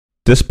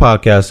This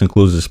podcast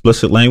includes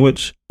explicit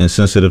language and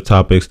sensitive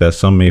topics that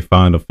some may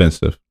find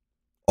offensive.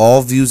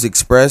 All views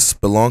expressed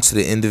belong to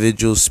the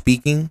individual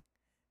speaking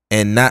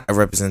and not a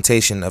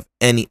representation of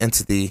any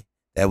entity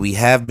that we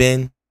have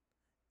been,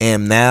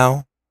 am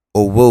now,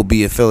 or will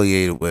be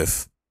affiliated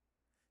with.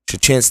 It's your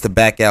chance to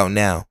back out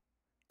now.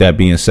 That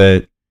being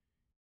said,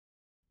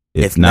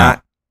 if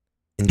not,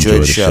 enjoy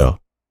the show.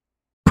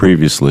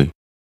 Previously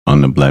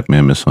on the Black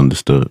Man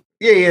Misunderstood.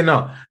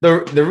 No.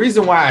 The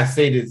reason why I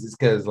say this is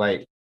because,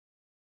 like,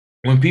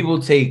 when people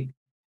take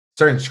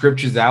certain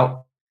scriptures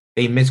out,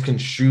 they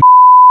misconstrue.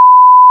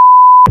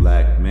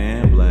 Black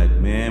man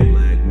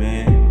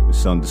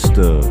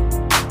misunderstood.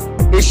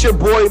 It's your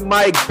boy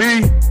Mike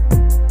B.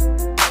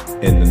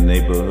 In the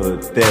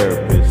neighborhood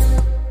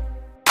therapist.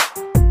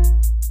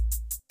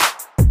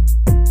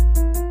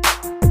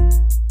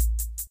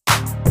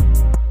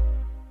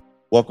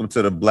 Welcome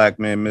to the Black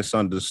Man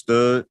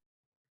Misunderstood.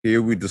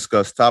 Here we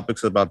discuss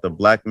topics about the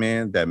Black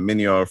man that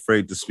many are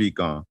afraid to speak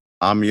on.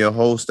 I'm your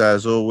host,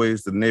 as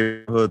always, the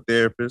neighborhood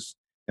therapist,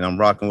 and I'm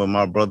rocking with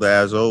my brother,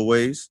 as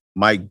always,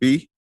 Mike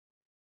B.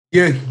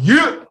 Yeah.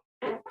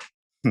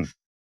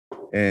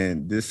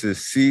 And this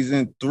is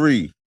season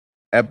 3,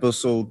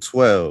 episode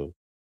 12,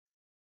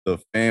 The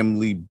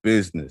Family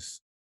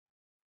Business.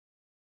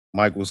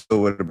 Mike, what's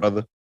good with it,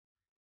 brother?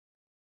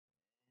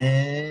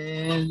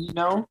 And,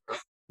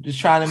 just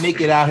trying to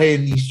make it out here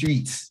in these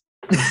streets.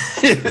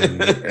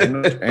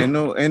 ain't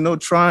no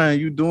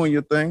trying. You doing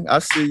your thing. I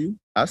see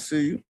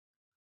you.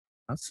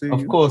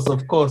 Of course.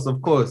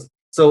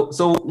 So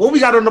what we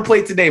got on the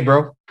plate today,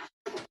 bro?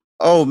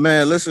 Oh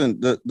man,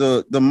 listen,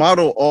 the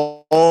motto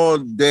all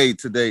day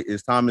today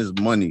is time is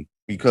money,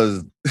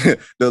 because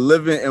the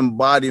living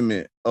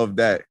embodiment of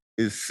that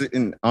is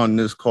sitting on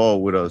this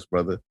call with us,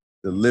 brother.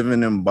 The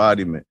living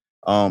embodiment.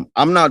 I'm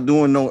not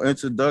doing no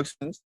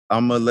introductions.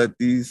 I'm gonna let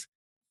these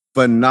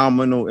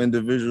phenomenal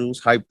individuals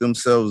hype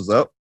themselves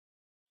up,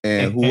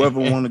 and whoever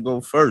want to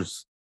go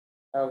first.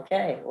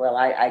 Okay, well,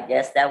 I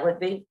guess that would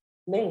be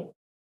me.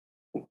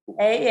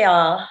 Hey,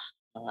 y'all.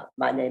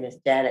 My name is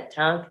Janet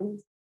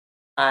Tonkins.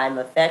 I'm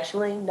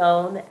affectionately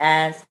known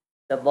as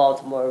the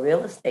Baltimore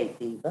Real Estate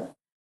Diva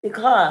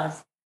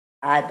because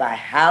I buy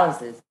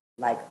houses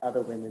like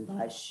other women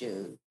buy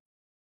shoes.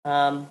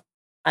 I'm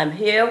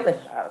here with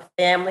our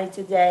family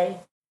today.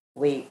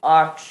 We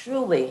are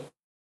truly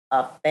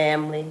a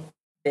family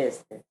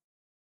business.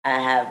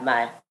 I have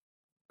my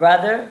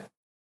brother,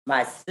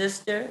 my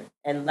sister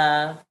in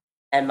love,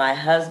 and my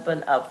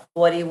husband of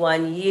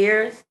 41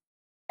 years.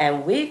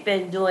 And we've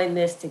been doing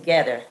this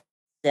together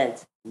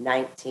since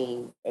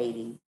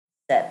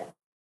 1987.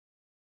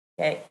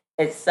 Okay,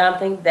 it's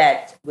something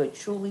that we're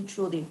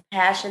truly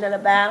passionate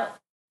about.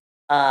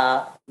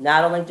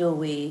 Not only do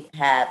we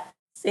have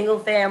single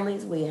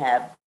families, we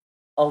have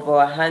over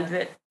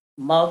 100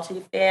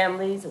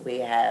 multi-families,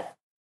 we have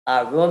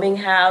rooming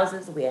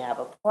houses, we have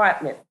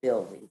apartment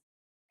buildings.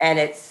 And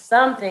it's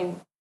something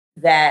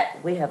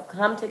that we have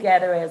come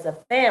together as a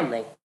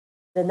family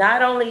to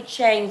not only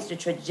change the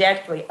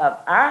trajectory of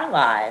our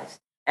lives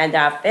and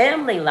our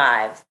family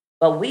lives,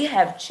 but we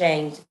have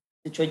changed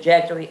the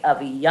trajectory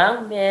of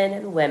young men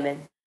and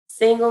women,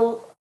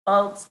 single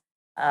folks,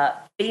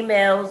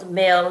 females,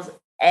 males,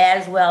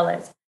 as well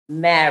as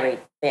married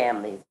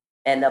families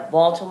in the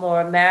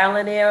Baltimore,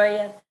 Maryland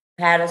area,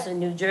 Patterson,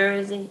 New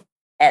Jersey,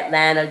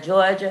 Atlanta,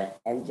 Georgia,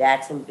 and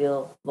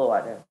Jacksonville,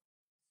 Florida.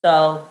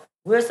 So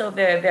we're so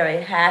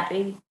very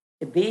happy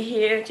to be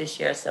here to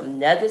share some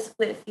nuggets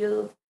with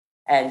you.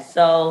 And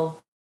so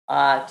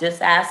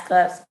just ask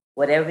us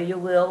whatever you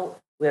will.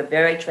 We're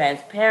very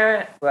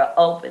transparent, we're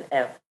open,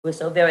 and we're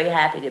so very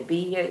happy to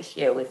be here to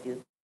share with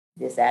you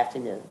this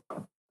afternoon.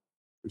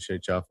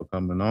 Appreciate y'all for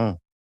coming on.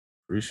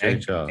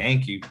 Appreciate y'all.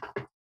 Thank you.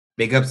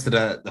 Big ups to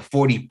the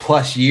 40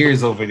 plus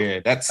years over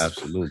there.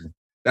 Absolutely.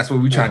 That's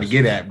what we're trying to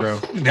get at, bro.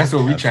 That's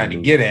what we're trying to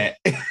get at.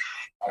 I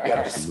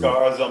got the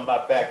scars on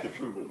my back to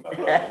prove it, my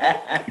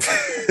brother.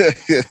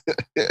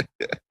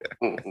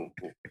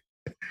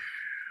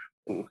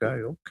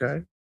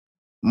 Okay.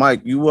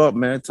 Mike, you up,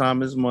 man.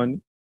 Time is money.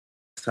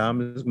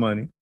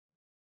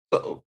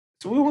 So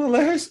we want to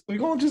let her. We're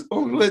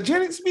gonna let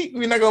Janet speak.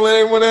 We're not gonna let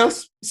everyone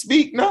else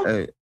speak. No.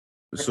 Hey,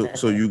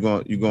 so you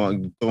gonna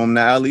throw him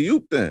the alley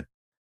oop then?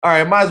 All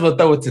right, might as well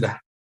throw it to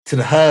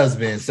the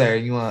husband, sir.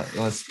 You want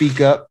to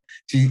speak up?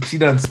 She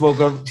done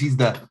spoke up. She's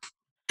the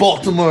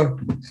Baltimore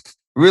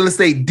Real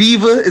Estate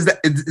Diva. Is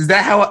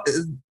that how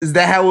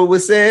it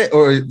was said,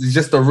 or is it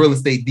just a real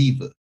estate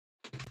diva?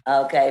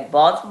 Okay,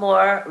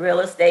 Baltimore Real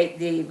Estate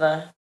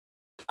Diva.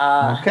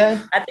 Okay.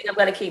 I think I'm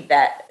going to keep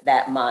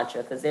that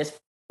mantra because there's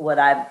what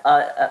I've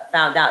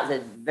found out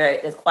is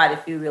there's quite a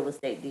few real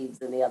estate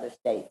divas in the other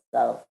states.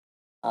 So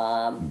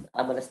I'm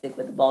going to stick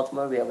with the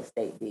Baltimore Real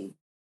Estate Diva.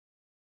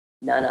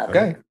 None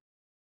other.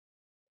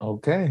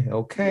 Okay. I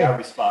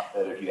respond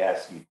better if you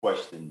ask me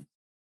questions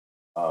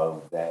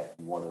that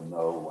you want to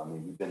know. I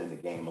mean, we've been in the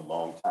game a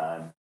long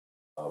time.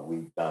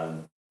 We've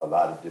done a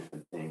lot of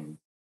different things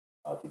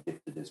to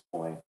get to this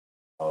point.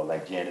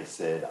 Like Janet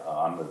said,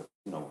 I'm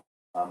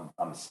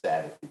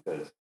ecstatic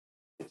because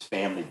it's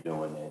family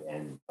doing it,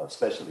 and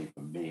especially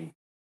for me,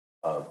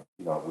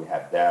 we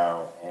have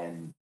Daryl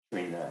and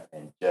Trina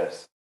and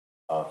Jess.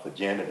 For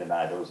Janet and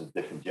I, those are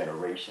different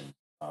generations.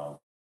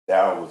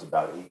 Daryl was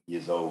about 8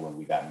 years old when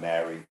we got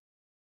married.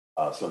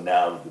 So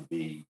now to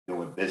be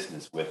doing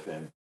business with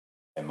him,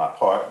 and my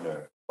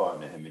partner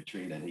him and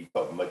Trina, and he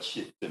talked much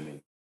shit to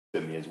me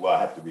as well. I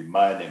have to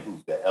remind him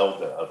who's the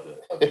elder of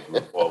the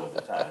group all of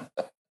the time.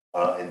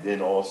 And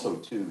then also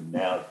too,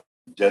 now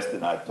Justin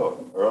and I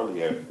talked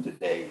earlier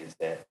today is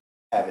that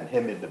having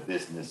him in the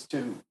business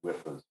too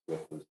with us. I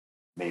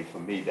mean, for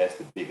me, that's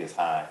the biggest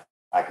high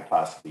I could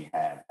possibly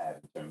have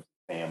in terms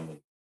of family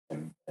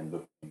and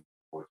looking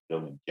towards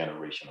building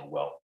generational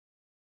wealth.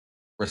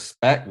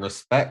 Respect.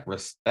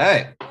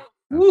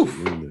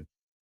 Woo.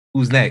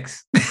 Who's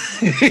next?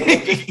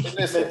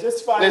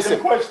 Just fire the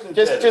questions.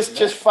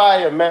 Just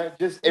fire, man.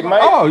 It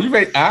might. Oh, you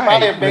ready? All right,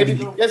 fire, baby.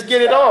 Let's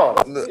get it on.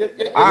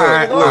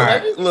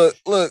 Look.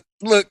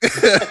 Look,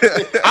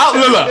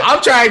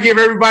 I'm trying to give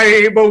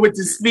everybody a moment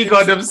to speak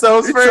on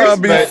themselves first. Trying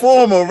to be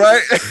formal,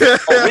 right?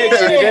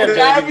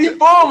 Trying to be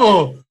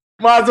formal.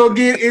 Might as well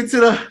get into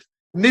the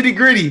nitty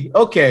gritty.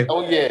 Okay.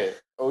 Oh yeah.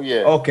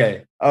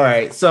 Okay. All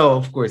right. So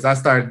of course I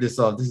started this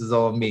off. This is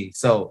all me.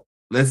 So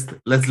let's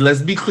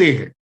be clear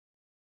here.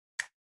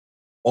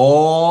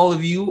 All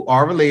of you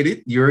are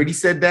related. You already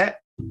said that.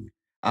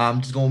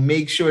 I'm just gonna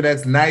make sure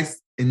that's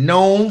nice and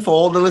known for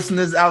all the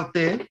listeners out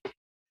there.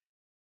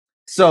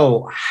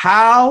 So,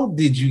 how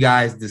did you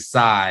guys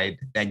decide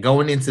that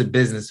going into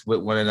business with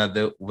one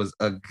another was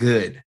a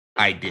good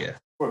idea?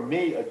 For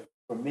me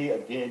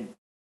again,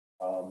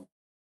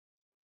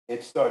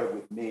 it started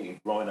with me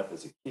growing up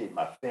as a kid.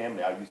 My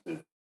family, I used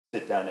to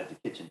sit down at the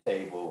kitchen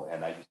table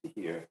and I used to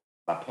hear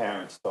my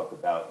parents talk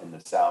about in the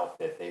South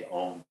that they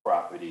own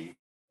property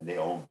and they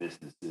own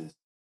businesses.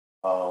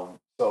 So,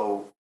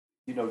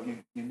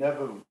 you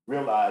never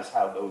realize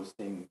how those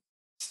things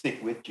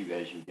stick with you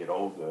as you get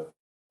older.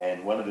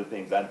 And one of the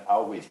things I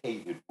always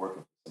hated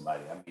working for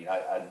somebody. I mean,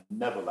 I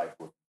never liked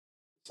working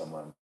for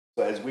someone.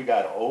 So as we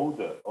got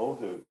older,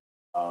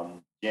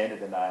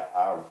 Janet and I,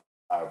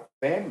 our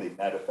family,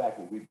 matter of fact,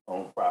 when we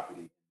owned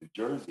property in New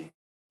Jersey,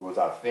 it was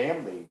our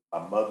family,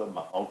 my mother,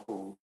 my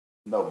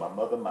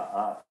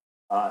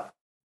aunt,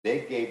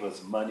 they gave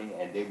us money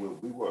and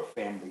we were a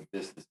family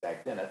business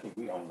back then. I think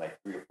we owned like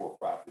 3 or 4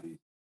 properties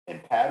in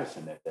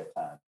Patterson at that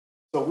time.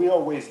 So we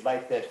always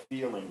liked that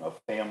feeling of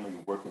family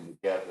working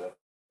together.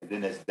 And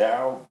then as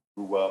Daryl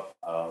grew up,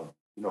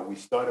 we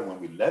started when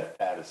we left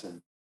Patterson,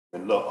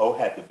 when Lil O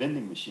had the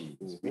vending machines.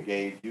 Mm-hmm. We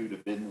gave you the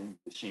vending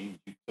machines,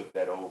 you took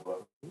that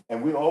over.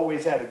 And we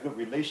always had a good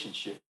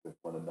relationship with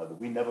one another.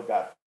 We never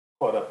got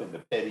caught up in the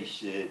petty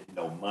shit,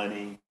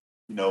 money,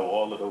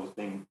 all of those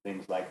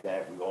things like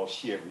that. We all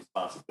shared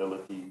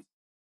responsibilities.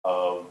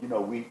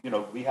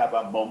 We have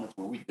our moments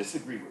where we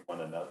disagree with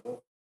one another.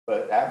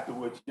 But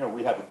afterwards,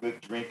 we have a good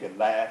drink and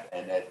laugh.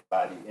 And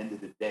by the end of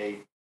the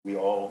day, we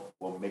all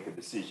will make a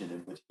decision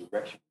in which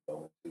direction we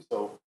go into.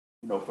 So,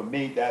 for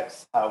me,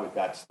 that's how it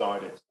got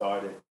started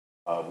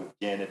with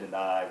Janet and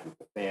I, with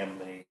the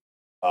family.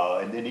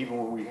 And then even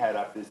when we had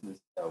our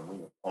business, we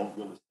owned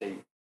real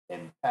estate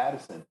in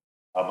Patterson,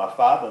 my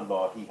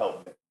father-in-law, he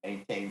helped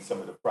maintain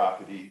some of the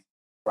properties.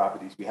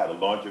 We had a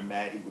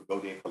laundromat. He would go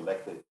there and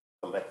collect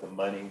the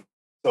money.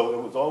 So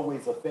it was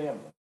always a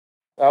family.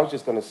 I was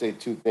just going to say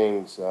 2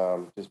 things,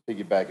 just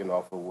piggybacking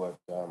off of what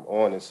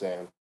Owen is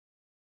saying.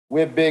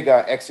 We're big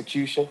on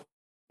execution.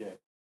 Yeah.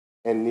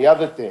 And the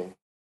other thing,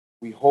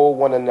 we hold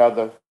one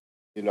another,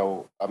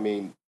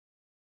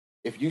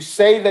 if you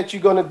say that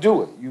you're going to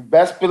do it, you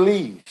best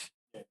believe,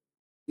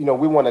 we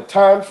want a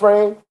time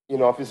frame,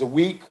 if it's a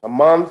week, a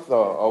month,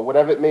 or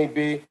whatever it may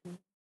be,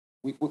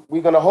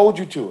 we're going to hold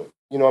you to it.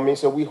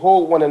 So we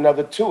hold one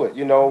another to it.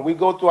 We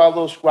go through our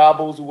little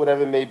squabbles or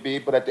whatever it may be,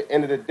 but at the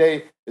end of the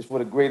day, it's for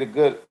the greater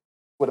good,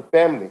 for the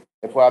family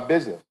and for our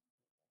business.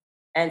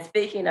 And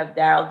speaking of,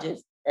 Daryl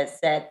just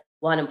said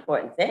one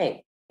important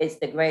thing. It's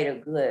the greater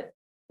good.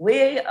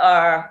 We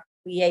are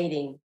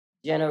creating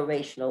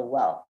generational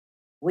wealth.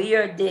 We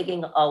are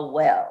digging a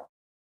well.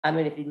 I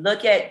mean, if you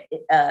look at,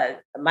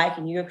 Mike,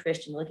 and you're a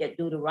Christian, look at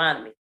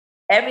Deuteronomy.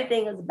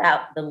 Everything is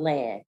about the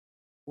land.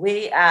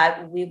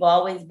 We've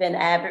always been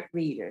avid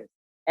readers.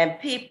 And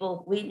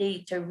people, we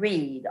need to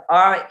read,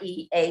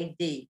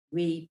 READ,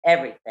 read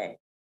everything.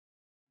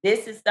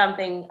 This is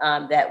something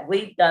that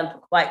we've done for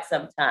quite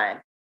some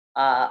time.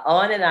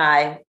 Owen and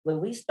I,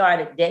 when we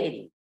started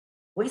dating,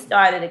 we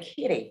started a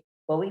kitty,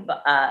 but we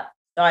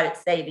started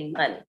saving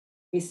money.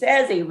 He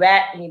says he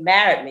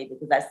married me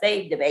because I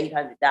saved him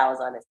 $800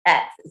 on his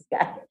taxes.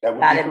 That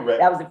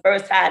was the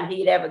first time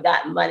he'd ever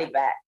gotten money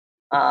back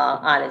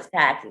on his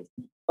taxes.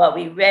 But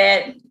we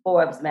read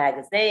Forbes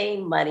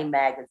magazine, Money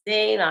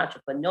magazine,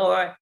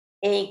 Entrepreneur,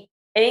 Inc.,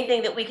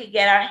 anything that we could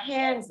get our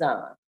hands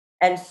on.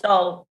 And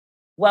so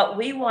what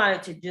we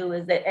wanted to do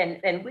is that,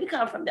 and we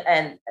come from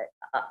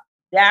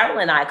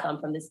Daryl and I come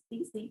from the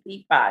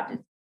CCP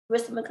project,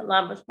 Christopher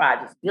Columbus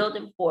projects,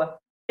 building for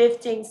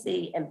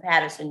 15C in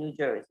Patterson, New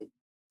Jersey.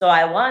 So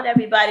I want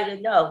everybody to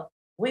know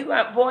We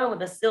weren't born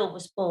with a silver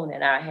spoon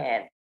in our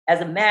hand.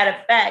 As a matter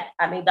of fact,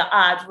 I mean, the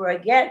odds were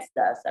against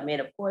us. I mean,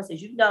 of course,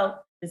 as you know,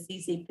 the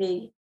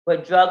CCP, where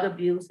drug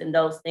abuse and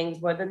those things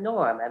were the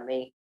norm. I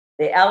mean,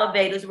 the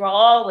elevators were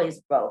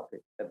always broken.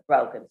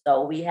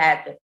 So we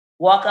had to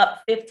walk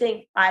up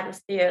 15 flight of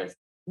stairs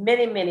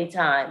many, many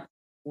times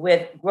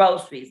with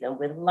groceries and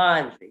with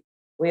laundry.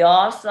 We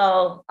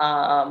also,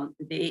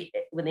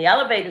 when the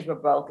elevators were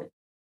broken,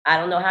 I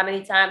don't know how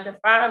many times the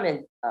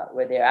firemen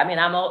were there. I mean,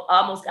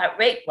 almost got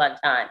raped one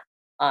time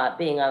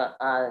being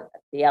on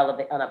the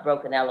elevator, on a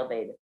broken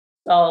elevator.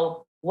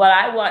 So what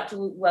I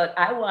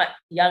want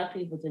young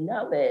people to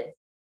know is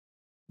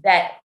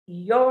that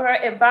your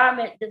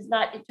environment does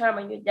not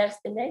determine your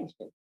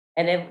destination,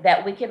 and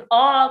that we can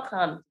all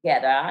come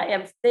together. I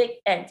am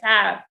sick and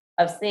tired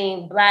of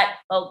seeing Black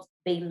folks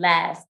be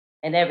last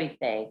in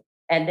everything.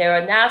 And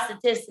there are now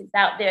statistics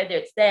out there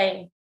that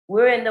saying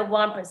we're in the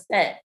 1%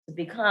 to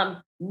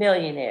become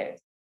millionaires.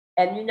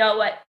 And you know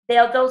what?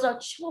 Those are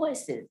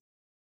choices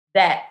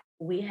that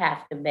we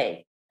have to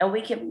make. And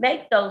we can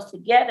make those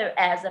together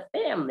as a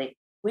family.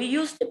 We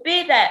used to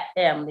be that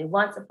family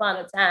once upon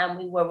a time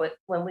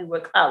when we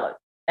were colored.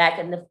 Back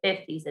in the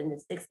 50s and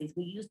the 60s,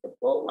 we used to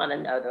pull one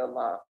another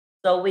along.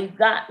 So we've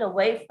gotten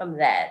away from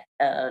that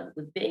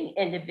with being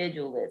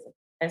individualism.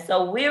 And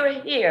so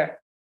we're here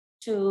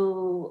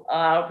to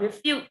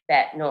refute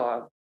that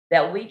norm,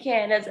 that we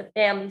can, as a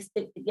family,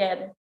 stick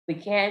together. We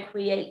can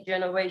create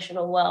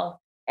generational wealth,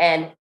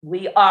 and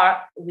we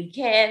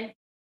can,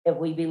 if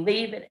we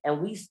believe it,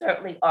 and we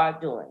certainly are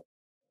doing it.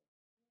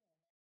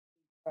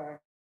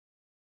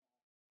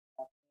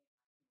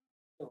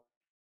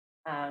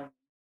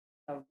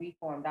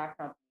 Reformed our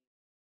company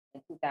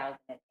in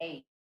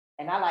 2008.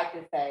 And I like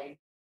to say,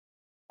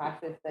 my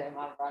sister and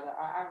my brother are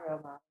our real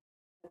moms.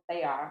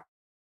 They are.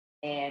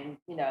 And,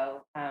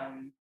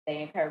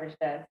 they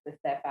encouraged us to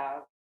step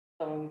out.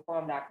 So when we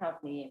formed our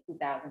company in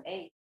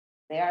 2008,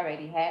 they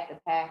already had the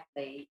path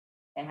laid,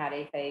 and how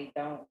they say,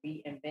 don't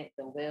reinvent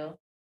the wheel,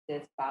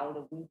 just follow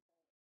the blueprint.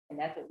 And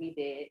that's what we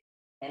did.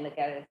 And look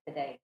at us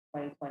today,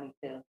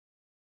 2022.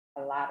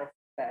 A lot of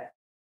success.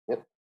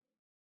 Yep.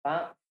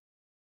 Bumps,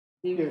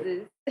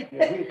 bruises.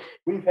 Yeah,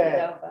 we've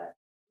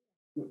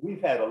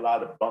had a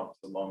lot of bumps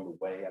along the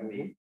way. I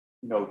mean,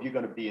 if you're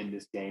going to be in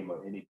this game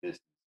or any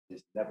business,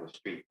 it's never a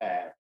straight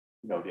path.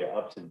 There are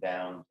ups and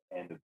downs,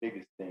 and the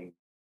biggest thing,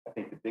 I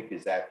think the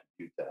biggest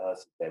attribute to us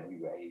is that we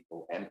were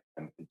able and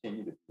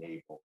continue to be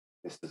able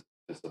is to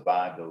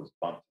survive those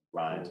bumps and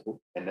grinds.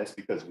 And that's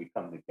because we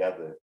come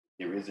together.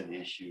 There is an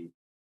issue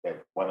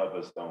that one of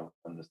us don't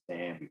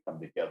understand. We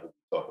come together,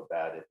 we talk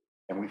about it,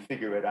 and we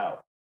figure it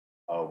out.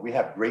 We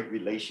have great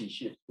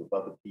relationships with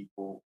other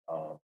people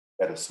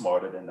that are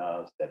smarter than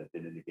us, that have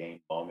been in the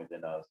game longer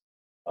than us,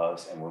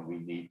 and when we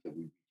need to,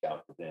 we reach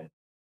out to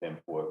them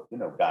for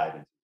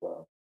guidance as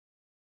well.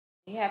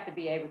 You have to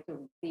be able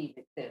to receive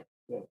it too.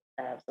 Yeah.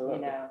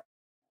 Absolutely.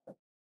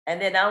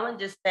 And then Owen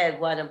just said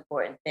one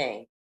important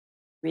thing: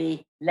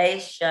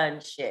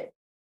 relationship.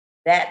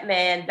 That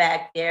man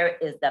back there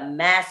is the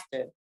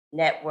master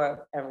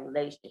network and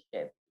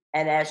relationship.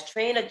 And as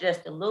Trina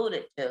just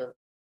alluded to,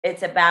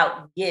 it's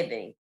about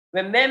giving.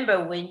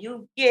 Remember, when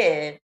you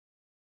give,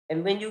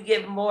 and when you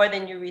give more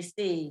than you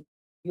receive,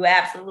 you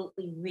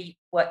absolutely reap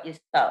what you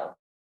sow.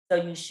 So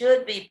you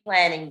should be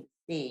planting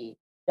the seed.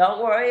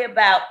 Don't worry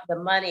about the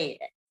money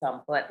at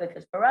some point,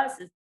 because for us,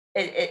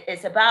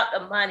 it's about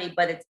the money,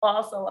 but it's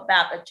also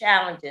about the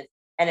challenges,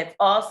 and it's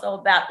also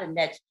about the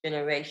next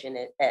generation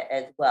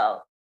as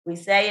well. We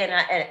say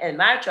in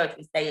my church,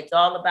 we say it's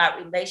all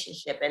about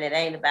relationship, and it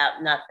ain't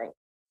about nothing.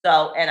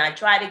 So, and I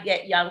try to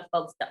get young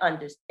folks to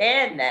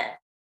understand that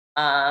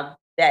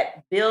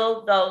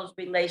build those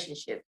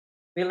relationships.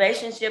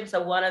 Relationships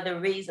are one of the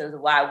reasons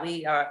why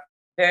we are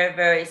very,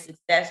 very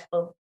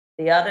successful.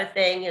 The other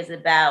thing is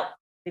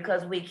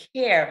because we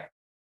care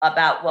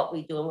about what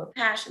we do and we're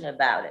passionate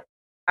about it.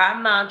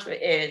 Our mantra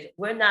is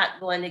we're not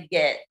going to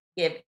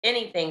give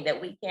anything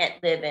that we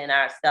can't live in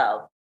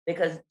ourselves,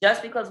 because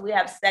just because we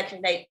have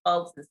Section 8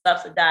 folks and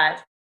subsidize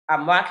our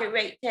market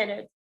rate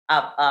tenants,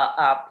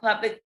 our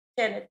public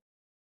tenants,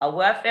 our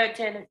welfare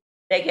tenants,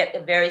 they get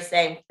the very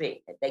same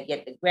treatment. They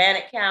get the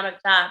granite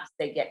countertops,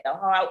 they get the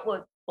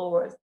hardwood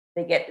floors,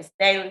 they get the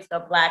stainless or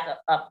black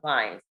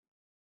appliances.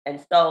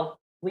 And so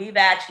we've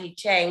actually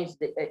changed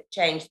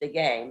the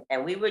game.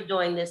 And we were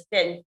doing this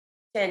 10,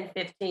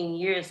 15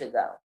 years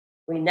ago.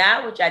 We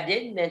now, which I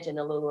didn't mention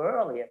a little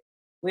earlier,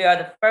 we are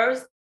the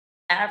first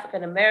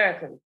African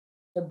Americans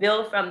to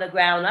build from the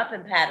ground up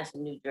in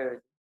Paterson, New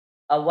Jersey,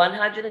 a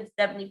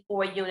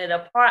 174-unit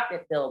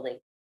apartment building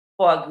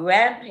for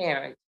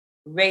grandparents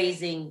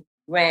raising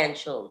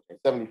grandchildren.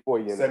 74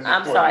 units.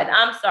 I'm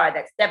sorry,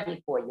 that's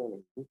 74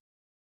 units.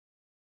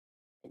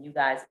 And you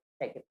guys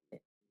take it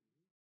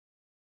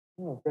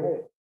from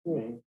there.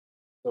 Okay.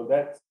 So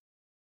that's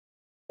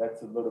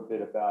a little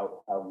bit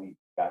about how we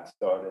got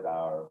started,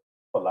 our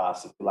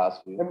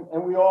philosophy.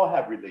 And we all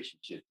have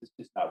relationships. It's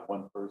just not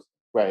one person.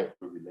 Right.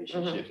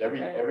 Relationships.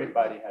 Mm-hmm.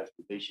 Everybody has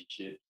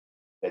relationships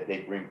that they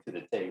bring to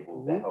the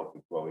table that help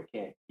it grow. It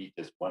can't be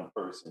just one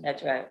person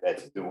That's right.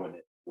 that's doing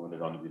it on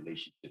the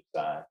relationship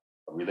side.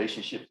 A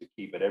relationship to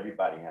keep it,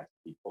 everybody has to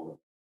be pulling.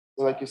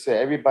 Like you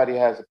said, everybody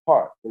has a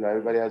part.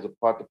 Everybody has a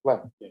part to play.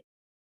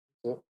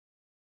 Yeah.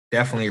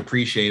 Definitely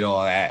appreciate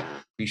all that.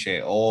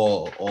 Appreciate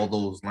all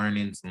those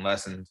learnings and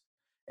lessons.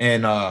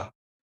 And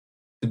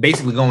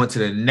basically going to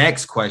the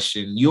next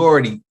question,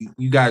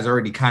 you guys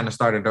already kind of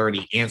started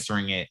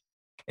answering it,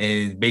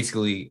 and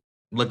basically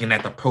looking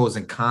at the pros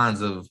and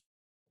cons of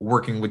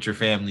working with your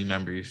family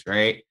members,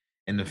 right?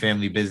 In the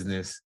family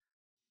business.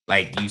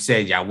 Like you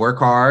said, y'all work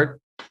hard.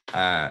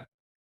 Y'all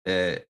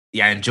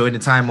enjoy the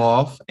time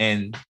off,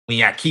 and when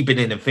y'all keep it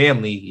in the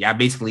family, y'all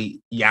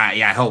basically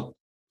y'all help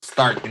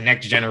start the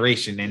next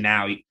generation, and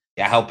now y'all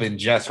helping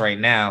just right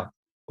now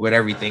with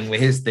everything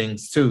with his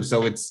things too.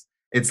 So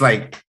it's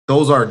like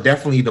those are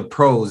definitely the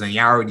pros, and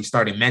y'all already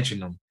started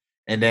mentioning them.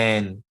 And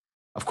then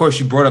of course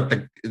you brought up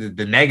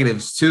the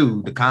negatives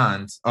too, the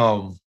cons,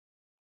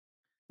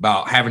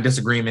 about having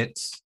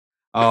disagreements.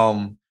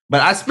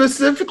 But I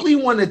specifically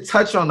want to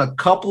touch on a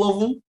couple of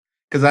them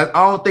because I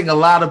don't think a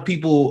lot of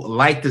people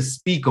like to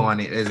speak on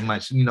it as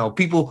much.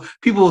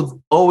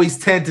 People always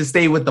tend to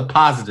stay with the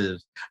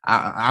positives.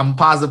 I'm a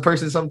positive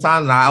person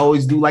sometimes, and I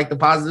always do like the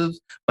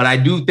positives, but I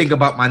do think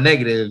about my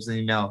negatives,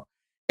 and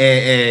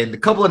a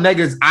couple of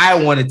negatives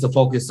I wanted to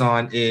focus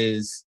on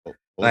is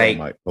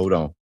Hold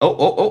on.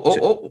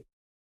 Oh.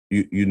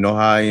 You know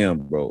how I am,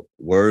 bro.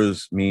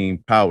 Words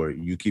mean power.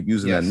 You keep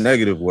using a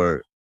negative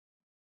word.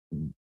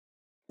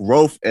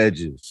 Growth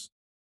edges.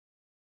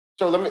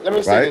 So let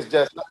me say this,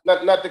 Jess,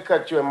 not to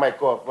cut you and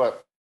Mike off,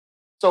 but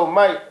so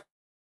Mike,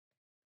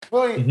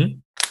 really,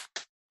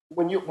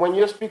 when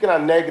you're speaking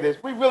on negatives,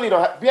 we really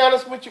don't have, be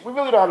honest with you, we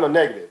really don't have no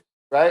negatives,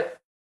 right?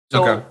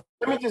 So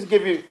let me just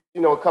give you,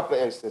 a couple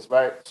of instances,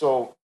 right?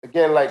 So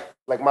again, like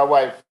my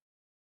wife,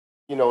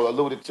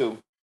 alluded to,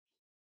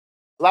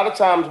 a lot of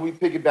times we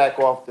piggyback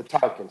off the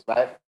Tonkins,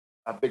 right?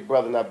 Our big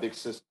brother and our big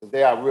sister.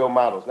 They are real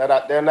models.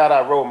 They're not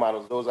our role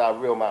models. Those are our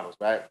real models,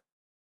 right?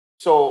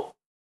 So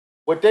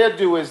what they'll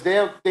do is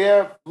they'll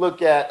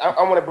look at,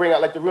 I want to bring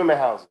out like the rooming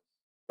houses,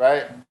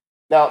 right?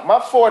 Now, my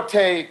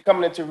forte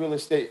coming into real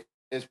estate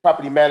is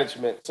property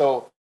management.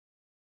 So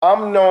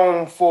I'm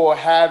known for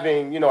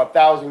having,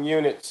 1,000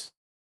 units,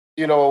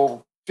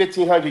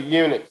 1,500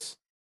 units,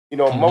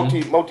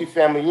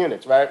 multi-family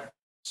units, right?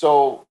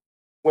 So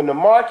when the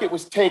market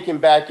was taken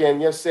back in,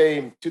 let's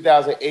say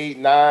 2008,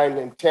 9,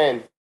 and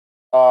 10,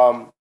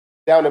 down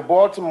in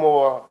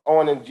Baltimore,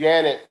 Owen and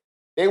Janet,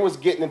 they was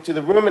getting into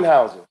the rooming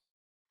houses.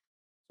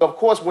 So of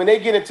course, when they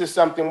get into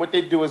something, what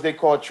they do is they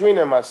call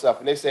Trina and myself,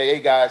 and they say,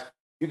 "Hey guys,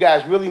 you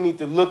guys really need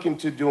to look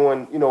into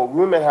doing,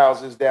 rooming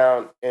houses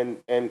down in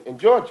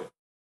Georgia."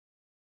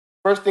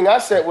 First thing I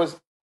said was,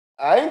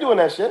 "I ain't doing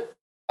that shit.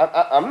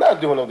 I'm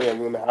not doing no damn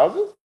rooming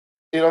houses."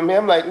 You know what I mean?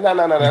 I'm like, no,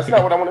 that's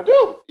not what I want to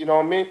do. You know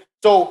what I mean?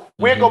 So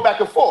we go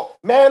back and forth.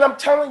 Man, I'm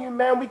telling you,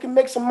 man, we can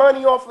make some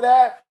money off of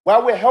that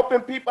while we're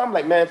helping people. I'm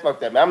like, man, fuck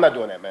that, man. I'm not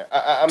doing that, man.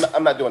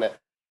 I'm not doing that.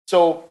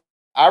 So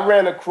I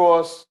ran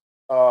across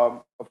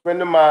a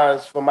friend of mine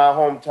from my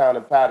hometown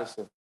in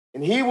Patterson,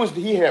 and he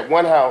had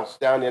one house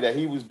down there that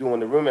he was doing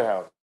the rooming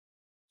house.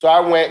 So I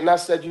went and I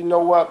said, you know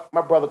what?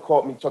 My brother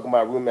called me talking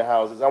about rooming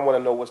houses. I want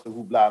to know what's the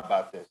hoopla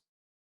about this.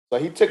 So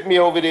he took me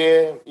over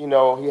there.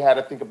 He had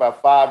to think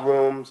about 5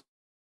 rooms.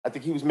 I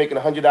think he was making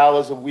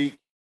 $100 a week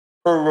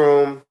per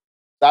room.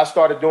 So I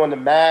started doing the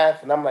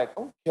math, and I'm like,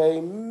 okay,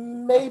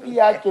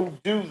 maybe I can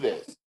do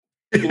this.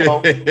 Maybe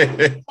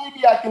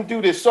I can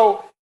do this.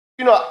 So,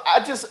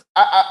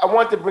 I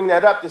want to bring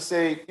that up to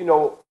say,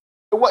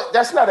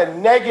 that's not a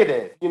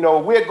negative.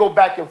 We'll go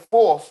back and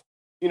forth,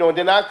 and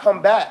then I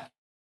come back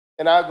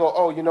and I go,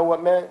 oh, you know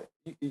what, man?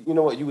 You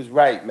know what? You was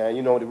right,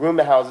 man. The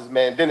rooming houses,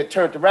 man. Then it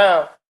turned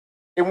around.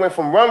 It went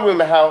from one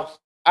rooming house.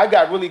 I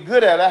got really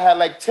good at it. I had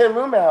like 10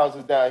 rooming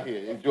houses down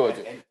here in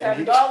Georgia.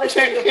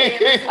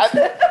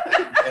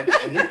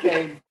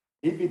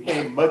 He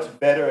became much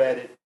better at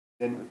it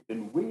than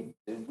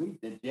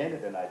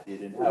Janet and I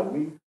did, and how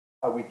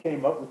we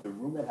came up with the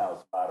rooming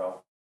house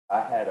model.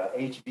 I had a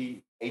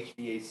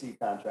HVAC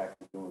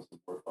contractor doing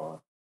some work on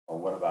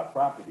one of our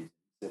properties.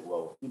 He said,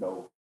 well, it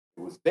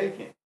was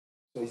vacant.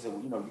 So he said,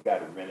 well, you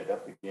got to rent it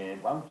up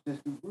again. Why don't you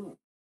just do rooms?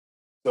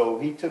 So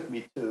he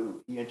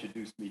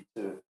introduced me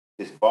to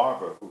his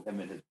barber, him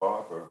and his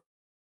barber,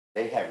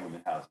 they have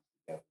rooming houses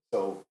together.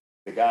 So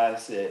the guy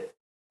said,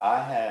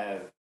 I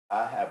have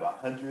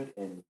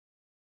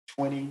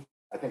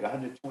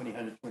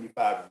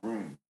 125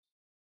 rooms,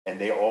 and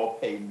they all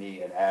pay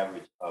me an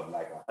average of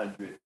like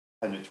 $125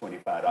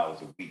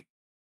 a week.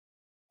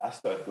 I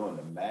started doing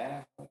the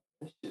math.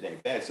 This shit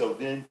ain't bad. So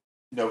then,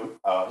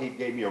 he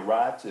gave me a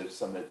ride to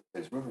some of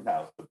his rooming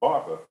house, the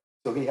barber.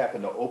 So he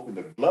happened to open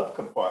the glove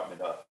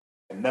compartment up,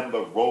 and a number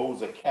of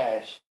rolls of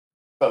cash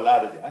fell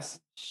out of there. I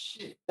said,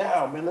 shit,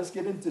 down, man, let's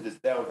get into this.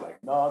 Dad was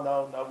like, no,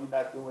 we're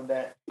not doing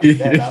that.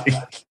 Dad, I'm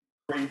not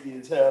crazy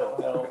as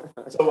hell.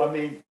 So, I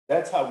mean,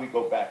 that's how we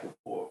go back and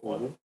forth.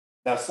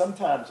 Now,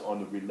 sometimes on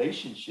the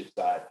relationship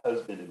side,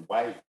 husband and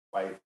wife,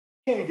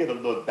 can get a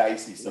little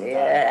dicey sometimes.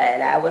 Yeah,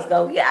 and I was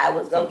gonna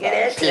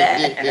get into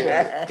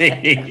that.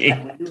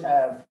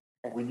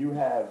 when you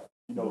have,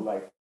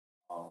 like,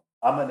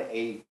 I'm an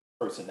A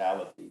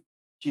personality.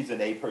 She's an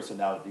A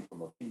personality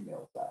from a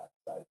female side,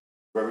 right?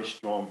 Very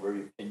strong,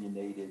 very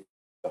opinionated,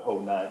 the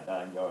whole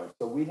nine yards.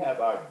 So we have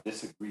our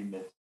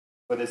disagreements,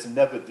 but it's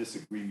never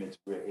disagreements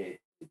where it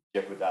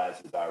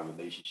jeopardizes our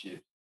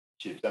relationships.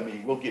 I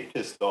mean, we'll get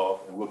pissed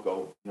off and we'll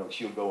go,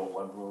 she'll go in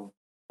one room.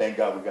 Thank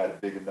God we got a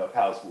big enough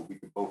house where we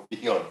can both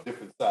be on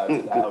different sides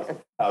of the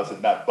house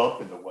and not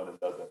bump into one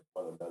another.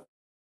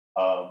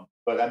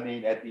 But I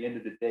mean, at the end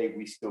of the day,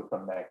 we still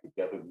come back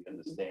together. We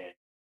understand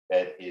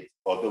that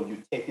although you're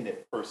taking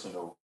it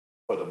personal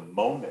for the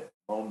moment,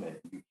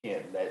 you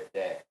can't let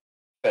that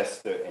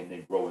fester and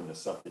then grow into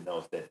something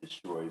else that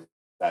destroys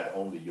not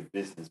only your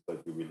business,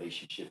 but your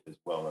relationship as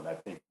well. And I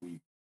think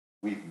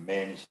we've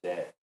managed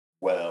that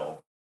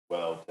well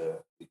to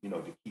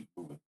keep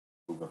moving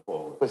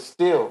forward. But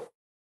still,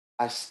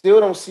 I still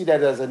don't see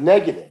that as a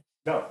negative.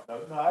 No.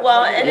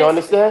 Well, You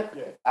understand?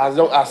 Yeah.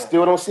 I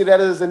still don't see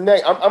that as a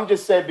negative. I'm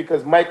just saying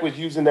because Mike was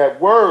using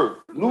that word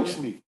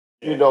loosely,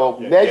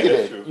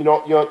 negative.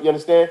 Yeah, you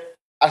understand?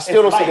 I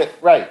still don't see that.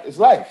 Right, it's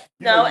life.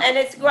 No, and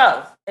it's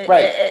growth.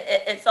 Right.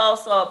 It's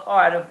also a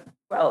part of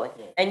growing.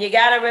 And you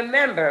got to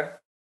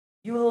remember,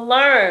 you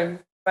learn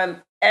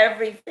from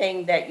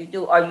everything that you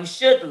do, or you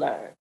should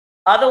learn.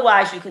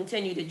 Otherwise, you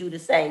continue to do the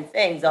same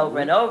things over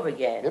and over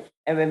again. Yep.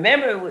 And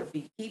remember, if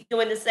you keep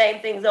doing the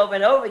same things over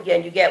and over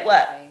again, you get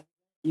what?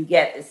 You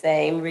get the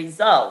same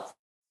results.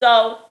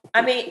 So,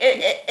 I mean,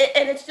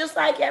 and it's just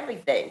like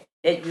everything.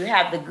 You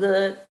have the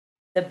good,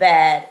 the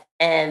bad,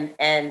 and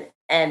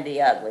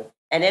the ugly.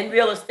 And in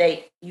real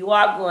estate, you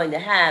are going to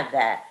have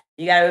that.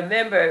 You got to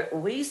remember,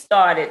 we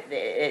started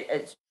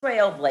it's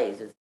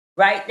trailblazers.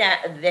 Right now,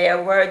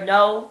 there were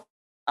no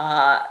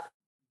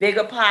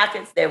bigger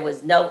pockets. There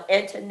was no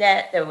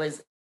internet. There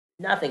was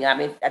nothing. I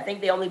mean, I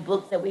think the only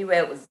books that we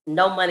read was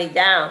No Money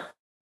Down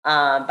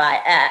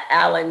by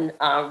Alan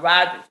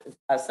Rogers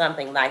or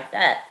something like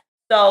that.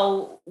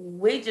 So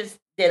we just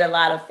did a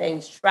lot of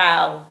things,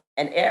 trial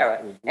and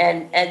error.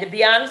 And to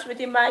be honest with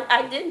you, Mike,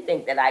 I didn't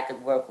think that I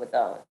could work with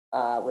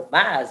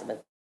my husband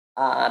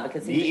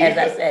because, as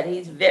I said,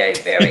 he's very,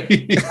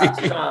 very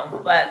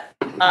strong. But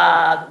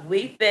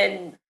we've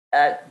been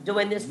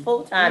doing this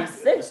full time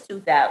since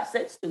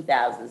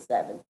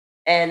 2007,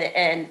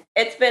 and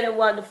it's been a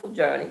wonderful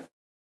journey.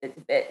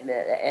 And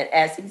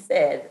as he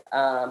said,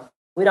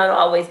 we don't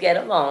always get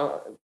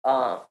along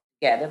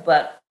together,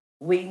 but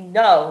we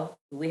know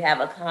we have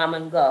a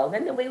common goal,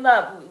 and then we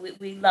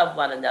love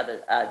one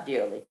another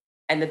dearly.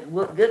 And the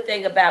good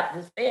thing about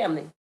this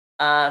family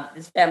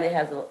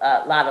has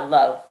a lot of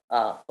love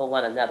for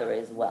one another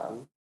as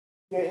well.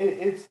 Yeah,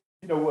 it's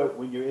what,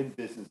 when you're in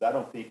business, I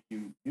don't think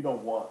you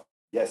don't want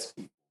yes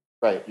people.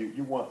 Right.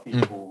 You want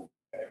people,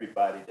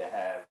 everybody to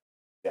have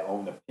their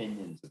own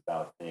opinions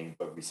about things,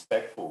 but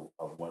respectful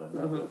of one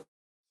another,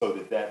 so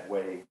that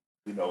way,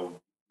 you're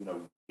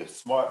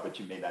smart, but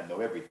you may not know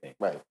everything.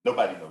 Right.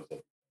 Nobody knows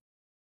everything.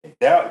 And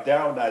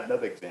down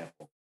another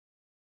example,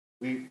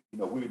 we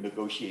were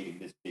negotiating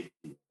this big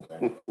deal,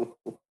 right?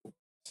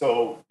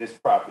 So this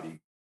property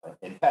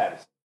in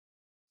Patterson.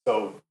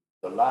 So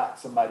the lot,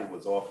 somebody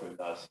was offering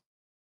us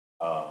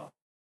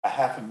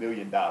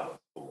 $500,000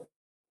 for it.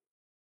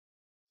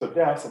 So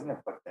Darryl said, man,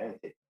 fuck that.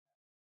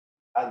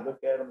 I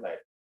look at him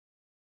like,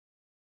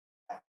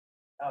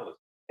 $500,000.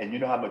 And you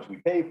know how much we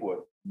paid for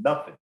it?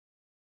 Nothing.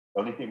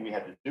 The only thing we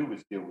had to do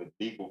was deal with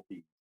legal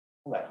fees.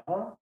 I'm like,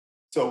 huh?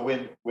 So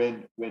when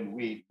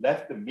we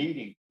left the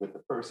meeting with the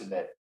person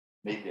that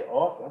made the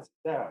offer, I said,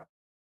 Darryl,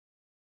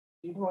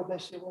 you know what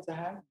that shit was?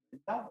 $500,000,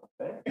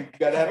 man. You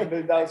got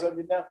 $500,000 on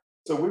you now.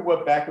 So we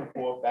went back and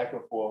forth.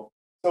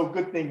 So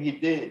good thing he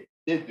did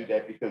do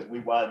that, because we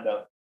wound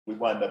up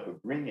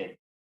agreeing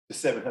to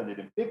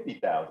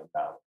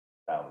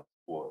 $750,000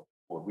 for.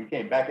 We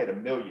came back at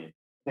 $1 million.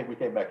 I think we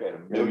came back at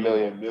 $1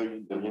 million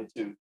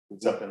two,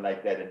 something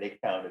like that, and they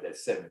counted at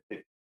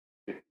 $750,000.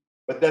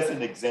 But that's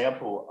an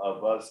example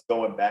of us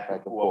going back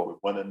and forth with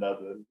one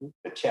another,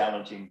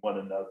 challenging one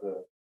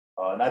another,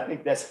 and I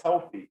think that's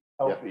healthy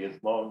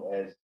as long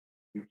as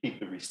you keep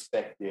the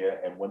respect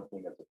there. And one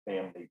thing as a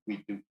family,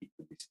 we do keep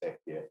the respect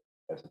there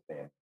as a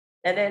family.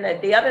 And then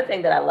the other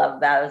thing that I love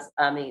about is,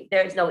 I mean,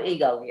 there's no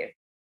ego here.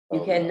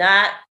 You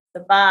cannot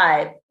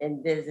survive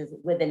in business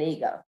with an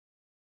ego.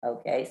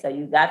 Okay, so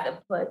you got to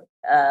put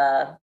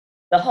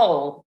the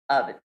whole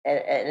of it,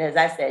 and as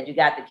I said, you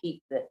got to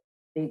keep the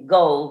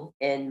goal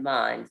in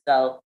mind.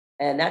 So,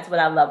 and that's what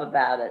I love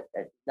about it.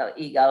 No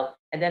ego.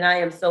 And then I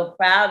am so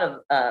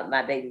proud of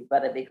my baby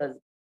brother, because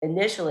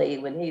initially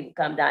when he would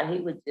come down, he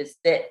would just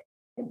sit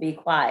and be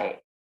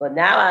quiet. But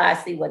now I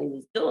see what he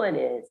was doing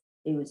is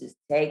he was just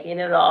taking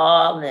it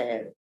all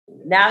in.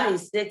 Now he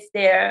sits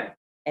there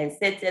and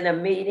sits in a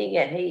meeting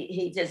and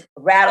he just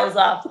rattles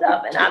off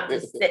stuff, and I'm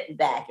just sitting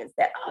back and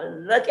say, oh,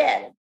 look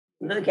at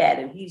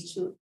him. He's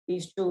true.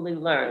 he's truly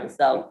learned.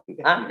 So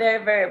I'm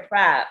very, very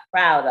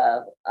proud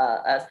of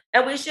us,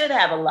 and we should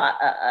have a lot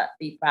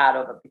be proud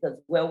of it because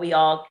where we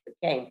all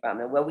came from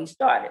and where we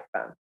started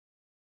from.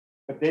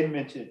 But they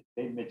mentioned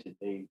they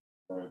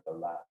learned a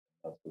lot.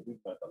 So we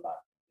learned a lot.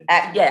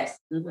 Yes,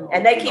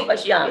 and they keep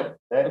us young.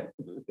 That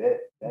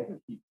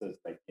keeps us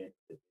like Janet.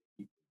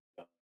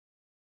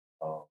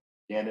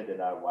 Janet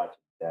and I watch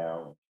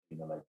Daryl,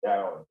 like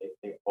Daryl,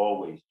 they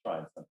always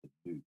trying something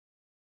new.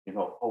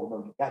 Oh no,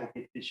 you gotta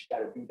get this, you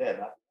gotta do that.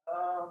 And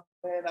oh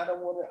man, I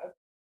don't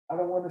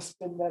want to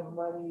spend that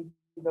money.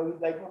 He's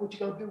like, well, what you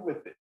gonna do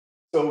with it?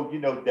 So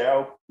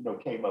Daryl,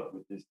 came up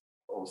with this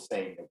whole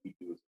saying that we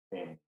do as a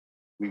family.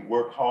 We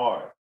work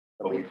hard,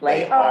 but we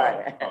play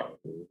hard.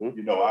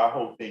 Our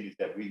whole thing is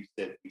that we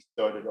said we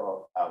started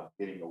off out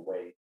getting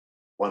away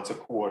once a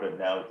quarter.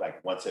 Now it's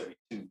like once every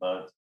 2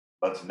 months.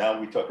 But now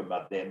we're talking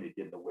about them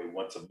getting away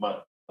once a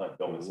month,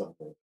 doing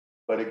something.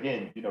 But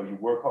again, you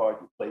work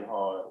hard, you play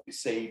hard, you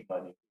save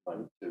money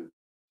too.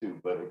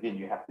 But again,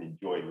 you have to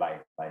enjoy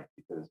life,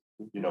 because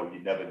you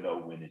never know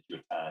when it's your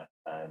time,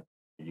 and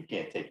you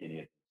can't take any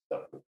of this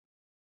stuff with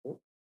you.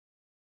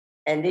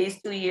 And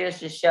these 2 years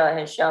has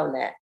shown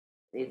that.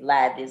 These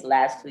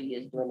last 2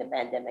 years during the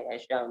pandemic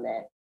has shown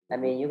that. I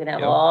mean, you can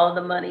have all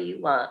the money you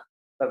want,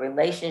 but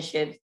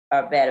relationships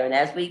are better. And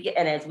as we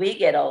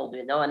get older,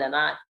 and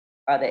I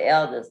are the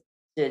elders.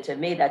 To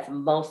me, that's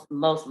most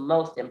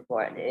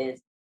important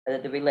is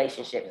the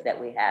relationships that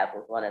we have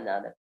with one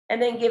another, and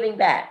then giving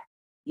back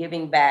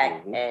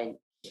and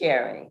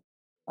sharing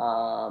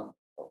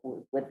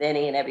with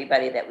any and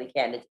everybody that we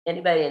can. It's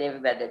anybody and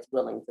everybody that's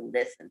willing to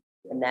listen,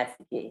 and that's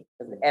the key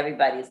because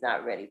everybody is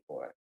not ready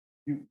for it.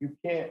 You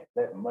can't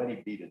let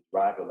money be the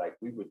driver. Like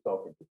we were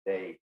talking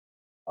today,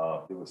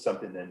 there was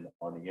something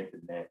on the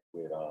internet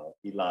with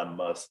Elon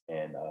Musk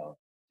and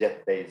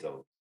Jeff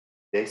Bezos.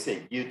 They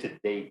say year to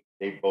date,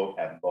 they both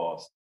have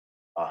lost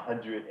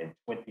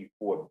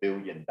 $124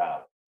 billion.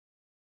 Now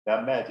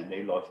imagine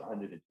they lost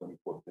 $124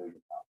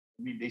 billion.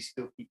 I mean, they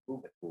still keep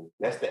moving.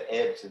 That's the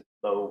ebbs and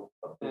flow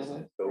of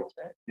business. So,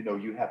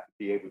 you have to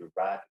be able to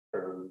ride the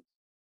curves,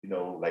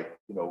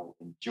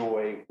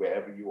 enjoy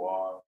wherever you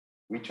are.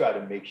 We try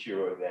to make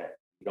sure that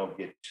you don't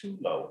get too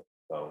low.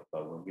 So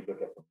when we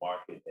look at the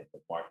market and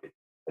the market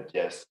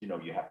adjusts, you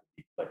have to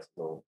be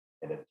flexible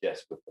and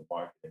adjust with the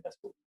market. And that's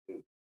what we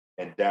do.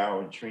 And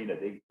Daryl and Trina,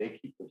 they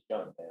keep us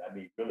young, man. I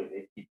mean, really,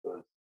 they keep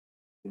us,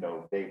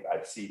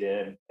 I see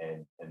them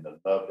and the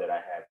love that I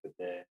have for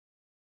them.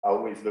 I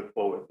always look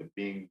forward to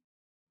being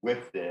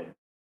with them.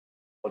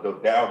 Although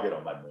Daryl get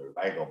on my nerve.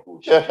 I ain't gonna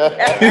bullshit.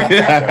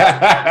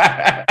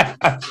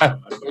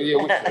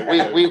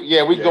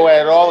 We go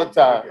at it all the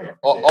time.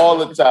 All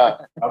the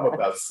time. I'm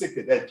about sick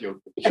of that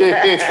joke. I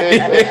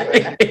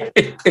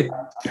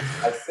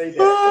say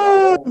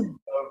that.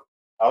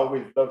 I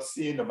always love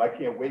seeing them. I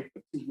can't wait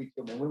for 2 weeks.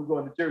 When we're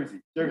going to Jersey,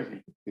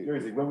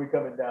 when we're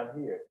coming down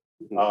here.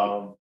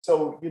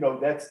 So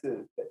that's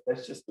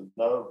just the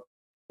love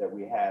that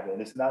we have,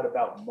 and it's not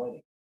about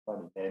money.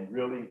 And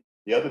really,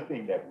 the other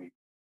thing that we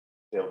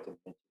fail to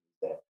mention is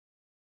that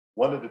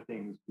one of the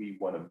things we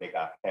want to make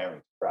our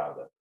parents proud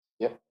of.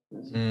 Yep.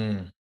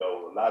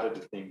 So a lot of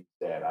the things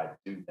that I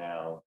do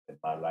now in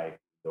my life,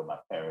 though my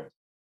parents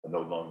are no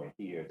longer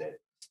here, that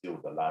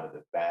instilled a lot of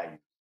the values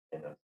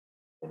in us.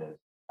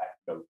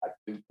 I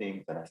do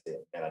things and I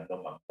said, man, I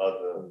know my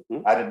mother.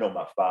 I didn't know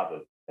my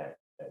father that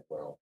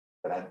well,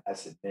 but I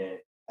said, man,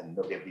 I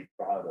know they'd be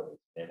proud of us.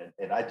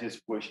 And I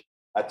just wish,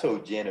 I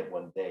told Janet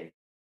one day,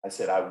 I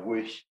said, I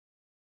wish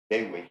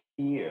they were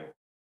here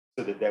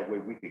so that way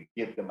we could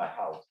give them a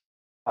house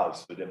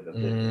for them to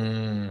live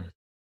in.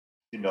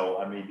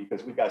 I mean,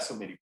 because we got so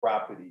many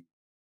properties,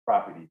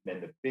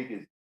 man, the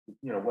biggest,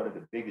 one of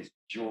the biggest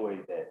joy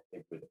that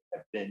it would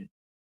have been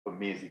for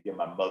me is to give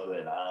my mother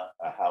and I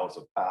a house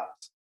of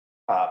pops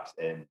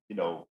and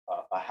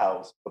a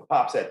house. But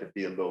pops had to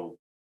be a little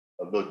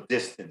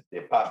distance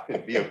there. Pops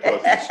couldn't be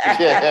across the street.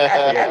 He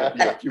had to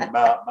be a few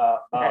miles.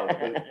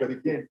 But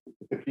again,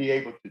 to be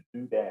able to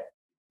do that,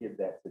 give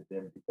that to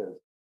them, because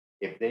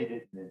if they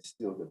didn't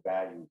instill the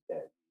values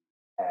that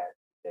we had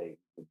today,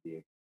 would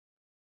be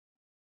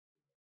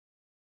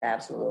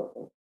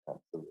absolutely.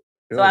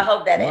 So I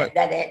hope that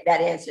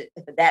answered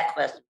that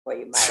question for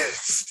you,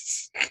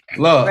 Mike.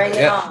 Look,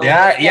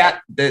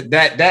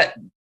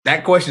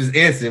 that question's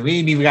answered. We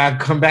ain't even gotta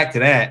come back to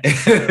that.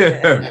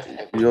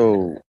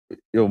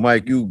 Yo,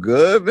 Mike, you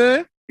good,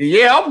 man?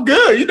 Yeah, I'm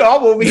good.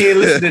 I'm over here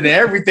listening to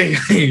everything.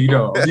 Eating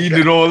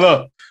it all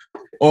up.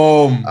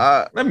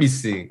 Let me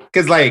see,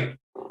 because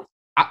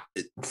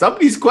some of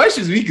these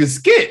questions we can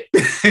skip,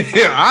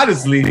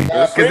 honestly,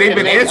 because they've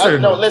been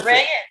answered. No, listen.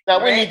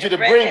 Now we need you to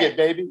bring it,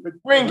 baby.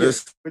 Bring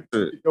it.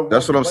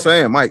 That's what I'm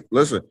saying, Mike.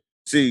 Listen,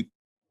 see,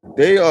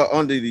 they are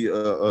under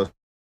the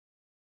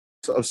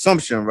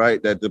assumption,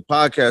 right, that the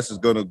podcast is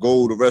going to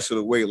go the rest of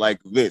the way like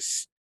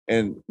this.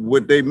 And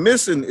what they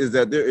missing is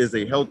that there is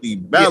a healthy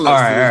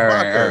balance to this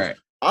podcast. Right.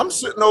 I'm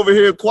sitting over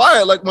here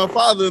quiet like my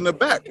father in the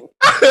back. All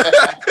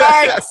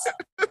right,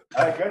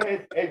 go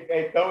ahead.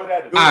 Hey, throw it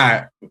at us. All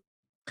right.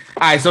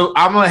 right, so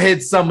I'm gonna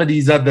hit some of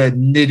these other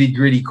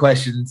nitty-gritty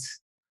questions.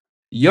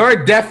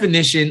 Your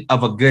definition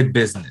of a good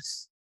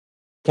business.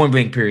 Point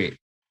blank period.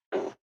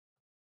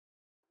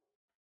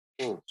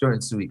 Short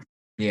and sweet.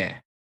 Yeah.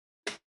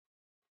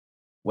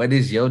 What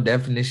is your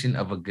definition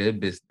of a good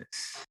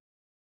business?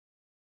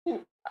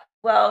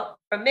 Well,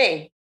 for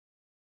me,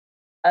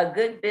 a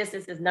good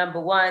business is number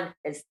one,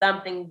 is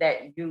something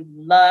that you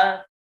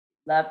love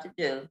to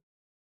do.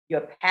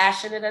 You're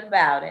passionate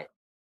about it,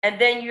 and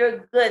then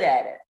you're good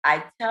at it.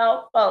 I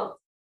tell folks,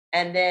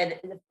 and then,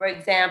 for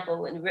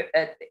example,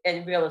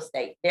 in real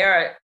estate, there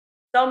are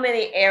so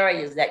many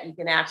areas that you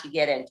can actually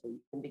get into.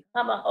 You can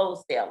become a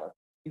wholesaler.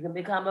 You can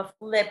become a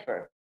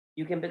flipper.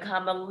 You can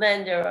become a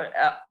lender,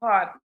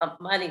 a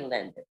money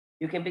lender.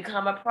 You can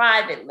become a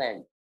private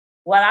lender.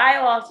 What I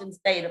often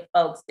say to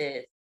folks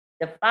is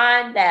to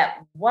find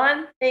that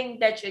one thing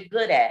that you're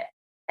good at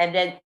and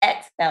then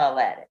excel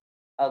at it.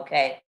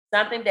 Okay.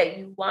 Something that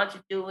you want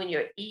to do in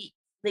your eat,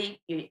 sleep,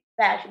 you're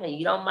passionate.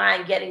 You don't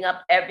mind getting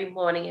up every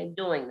morning and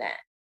doing that.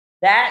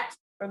 That's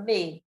for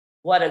me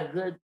what a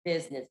good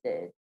business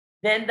is.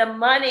 Then the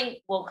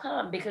money will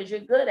come because you're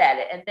good at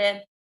it. And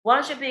then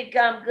once you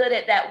become good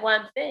at that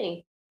one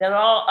thing, then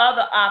all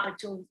other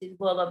opportunities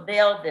will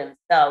avail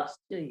themselves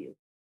to you.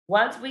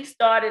 Once we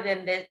started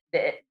in this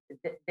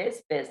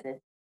business,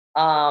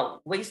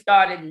 we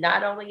started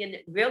not only in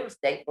real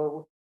estate,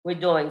 but we're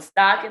doing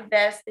stock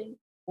investing.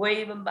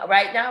 We're even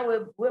right now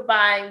we're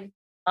buying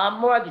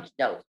mortgage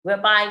notes. We're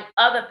buying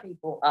other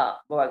people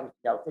mortgage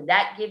notes, and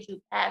that gives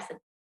you passive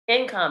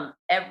income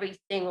every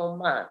single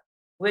month.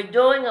 We're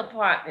doing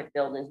apartment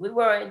buildings. We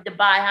were in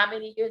Dubai how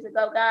many years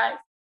ago, guys?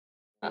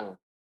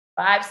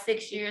 5,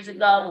 6 years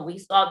ago, when we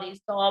saw these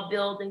tall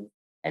buildings.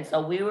 And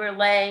so we were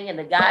laying, and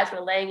the guys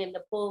were laying in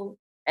the pool,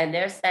 and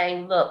they're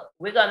saying, look,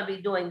 we're going to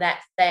be doing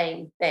that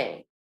same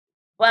thing.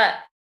 But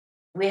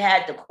we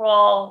had to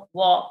crawl,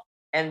 walk,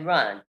 and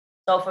run.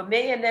 So for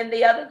me, and then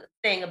the other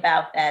thing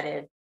about that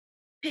is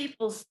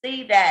people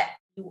see that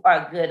you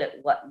are good at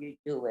what you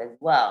do as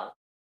well.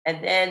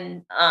 And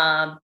then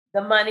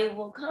the money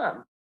will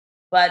come.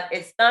 But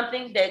it's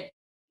something that,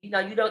 you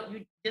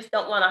just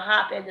don't want to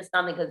hop into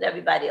something because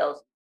everybody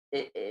else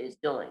is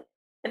doing it.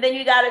 And then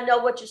you got to know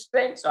what your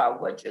strengths are,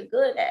 what you're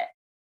good at.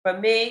 For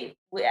me,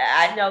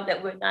 I know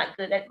that we're not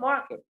good at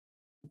marketing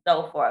and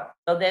so forth.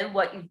 So then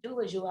what you do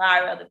is you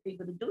hire other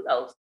people to do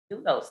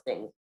those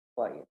things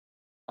for you.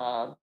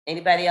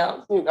 Anybody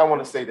else? I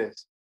want to say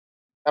this.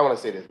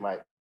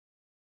 Mike.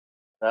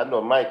 I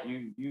know, Mike,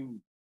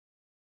 you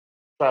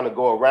trying to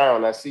go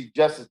around. I see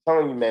Justice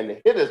telling you, man,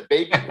 to hit us,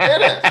 baby.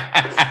 Hit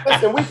us.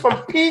 Listen, we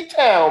from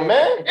P-Town,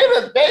 man.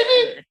 Hit us,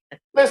 baby.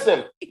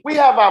 Listen, we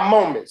have our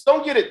moments.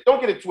 Don't get it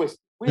twisted.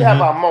 We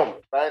have our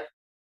moments, right?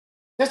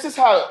 This is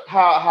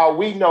how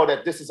we know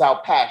that this is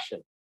our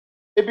passion.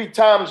 It be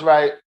times,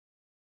 right?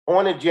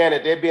 On and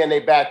Janet, they'd be in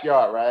their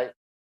backyard, right?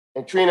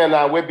 And Trina and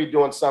I, we'd be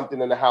doing something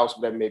in the house,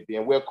 whatever it may be,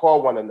 and we'll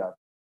call one another.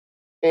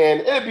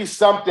 And it'd be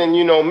something,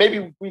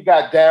 maybe we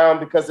got down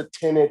because of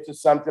tenants or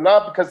something,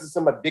 or because of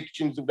some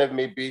addictions, whatever it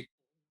may be.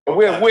 And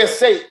we'll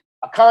say,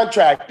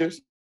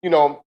 contractors,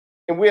 and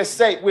we'll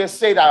say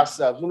to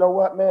ourselves, you know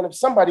what, man, if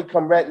somebody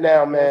come right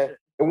now, man,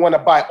 and want to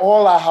buy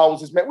all our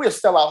houses, man, we'll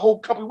sell our whole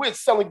company. We'll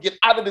sell and get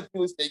out of this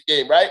real estate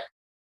game, right?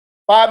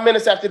 5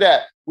 minutes after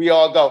that, we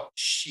all go,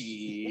 shit.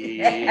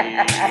 You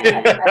know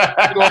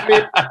what I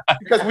mean?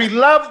 Because we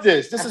love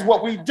this. This is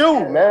what we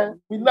do,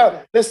 man. We love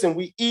it. Listen,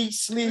 we eat,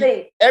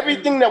 sleep.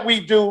 Everything that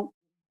we do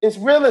is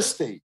real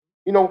estate.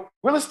 Real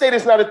estate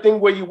is not a thing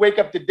where you wake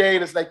up today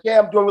and it's like, yeah,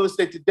 I'm doing real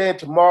estate today and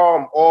tomorrow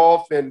I'm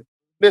off. And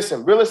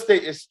listen, real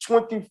estate is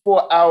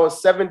 24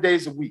 hours, 7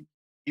 days a week.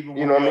 Even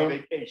when we're on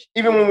vacation.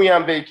 Even when we're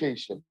on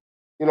vacation.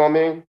 You know what I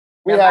mean?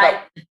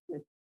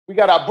 We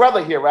got our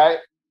brother here, right?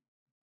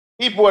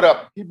 He brought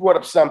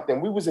up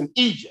something. We was in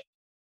Egypt,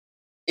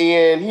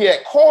 and he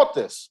had called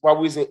us while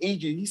we was in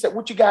Egypt. He said,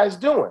 "What you guys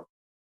doing?"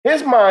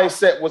 His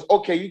mindset was,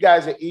 "Okay, you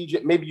guys in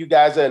Egypt. Maybe you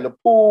guys are in the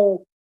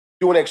pool,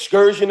 doing an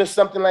excursion or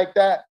something like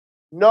that."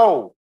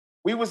 No,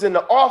 we was in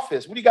the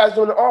office. What are you guys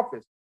doing in the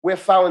office? We're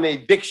filing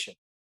an eviction.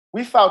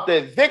 We filed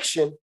the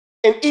eviction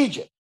in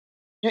Egypt.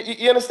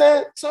 You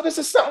understand? So this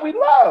is something we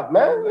love,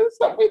 man. This is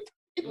something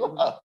we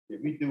love. Yeah,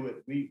 we do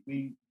it. We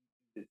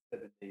did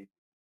 7 days.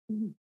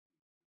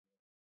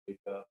 Wake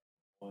up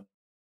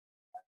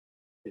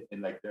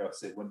and like Daryl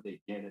said, one day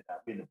Janet, I'll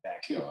be in the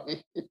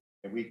backyard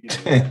and we get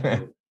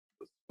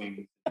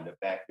swing in the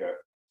backyard,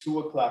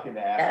 2:00 in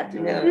the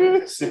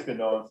afternoon,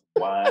 sipping on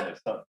some wine or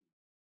something.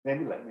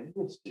 Man, we're like, man,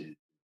 this shit,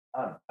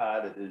 I'm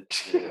tired of this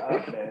shit.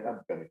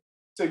 I'm gonna.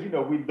 So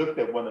we looked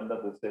at one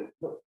another and said,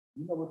 look,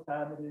 you know what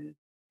time it is?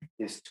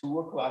 It's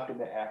 2:00 in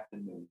the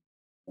afternoon.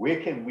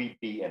 Where can we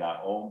be in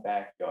our own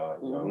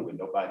backyard, where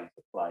nobody's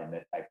applying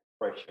that type of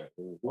pressure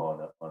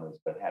on us,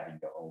 but having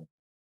your own.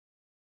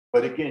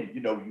 But again,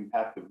 you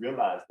have to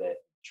realize that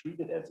treat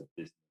it as a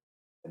business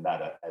and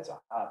not as a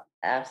hobby.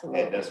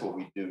 Absolutely. And that's what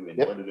we do. And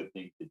one of the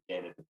things that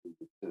Janet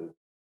alluded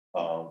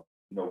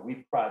to,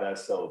 we pride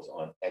ourselves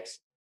on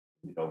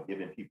excellence,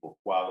 giving people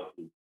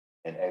quality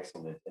and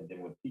excellence. And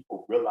then when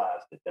people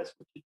realize that that's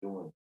what you're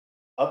doing,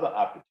 other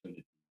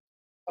opportunities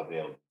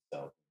avail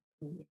themselves.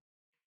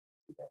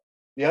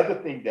 The other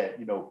thing that,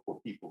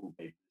 for people who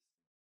may,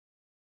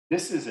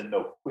 this isn't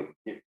no quick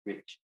get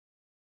rich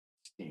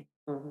scheme.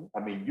 I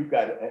mean, you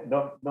got to,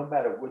 no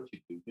matter what you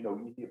do,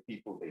 you hear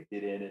people, they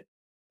get in it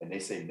and they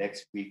say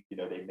next week,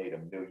 they made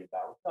 $1 million.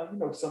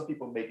 Now, some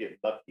people may get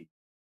lucky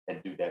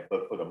and do that,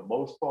 but for the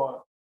most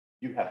part,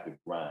 you have to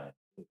grind.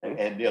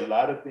 And there are a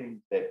lot of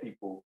things that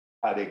people,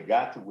 how they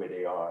got to where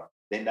they are,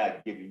 they're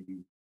not giving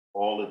you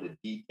all of the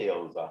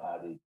details of how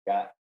they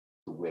got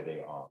to where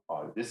they are.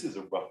 This is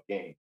a rough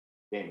game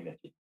that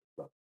you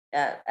play.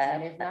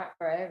 And it's not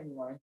for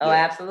everyone. Oh,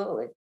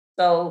 absolutely.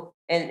 So,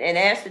 in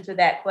answer to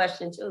that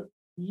question too,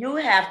 you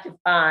have to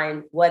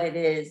find what it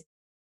is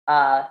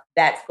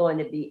that's going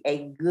to be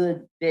a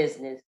good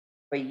business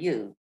for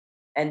you.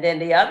 And then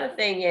the other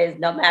thing is,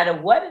 no matter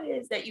what it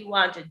is that you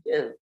want to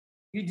do,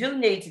 you do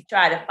need to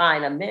try to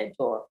find a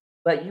mentor,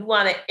 but you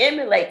want to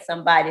emulate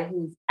somebody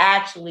who's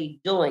actually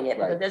doing it.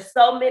 Because there's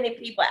so many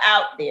people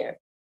out there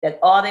that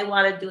all they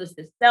want to do is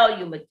to sell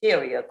you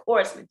material,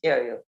 course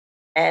material,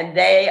 and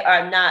they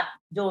are not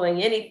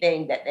doing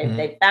anything that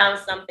they found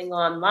something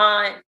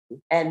online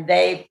and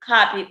they've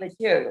copied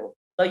material.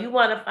 So you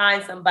want to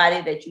find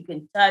somebody that you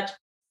can touch,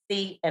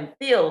 see, and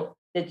feel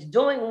that's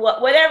doing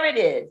whatever it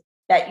is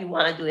that you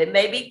want to do. It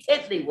may be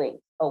tiddlywinks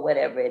or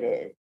whatever it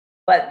is,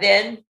 but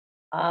then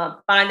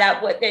find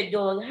out what they're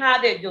doing,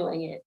 how they're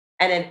doing it,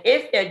 and then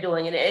if they're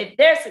doing it, if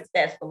they're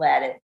successful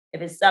at it,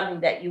 if it's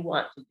something that you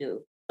want to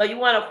do. So you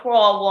want to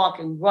crawl, walk,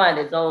 and run,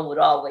 as Owen would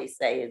always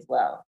say as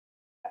well.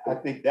 I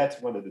think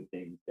that's one of the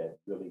things that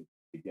really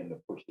begin to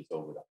push us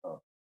over the hump,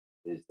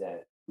 is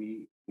that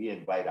we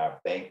invite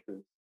our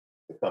bankers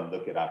to come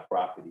look at our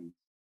properties,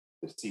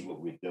 to see what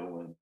we're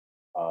doing.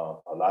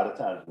 A lot of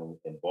times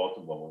in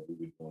Baltimore, when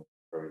we were doing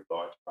very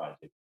large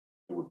projects,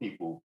 there were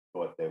people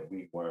who thought that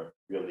we weren't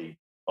really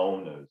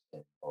owners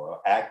or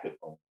active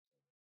owners.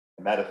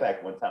 As a matter of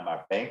fact, one time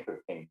our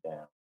banker came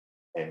down,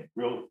 and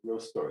real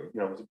story, it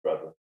was a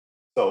brother.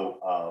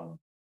 So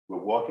we're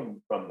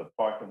walking from the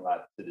parking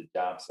lot to the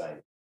job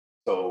site.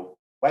 So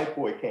white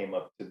boy came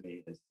up to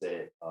me and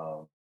said,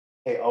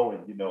 "Hey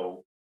Owen,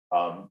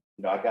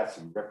 I got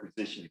some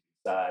requisitions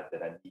inside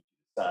that I need you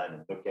to sign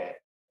and look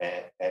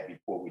at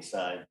before we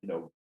sign.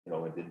 And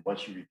then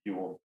once you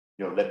review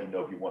them, let me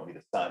know if you want me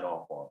to sign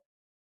off on them."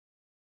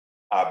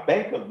 Our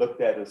banker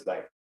looked at us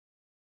like,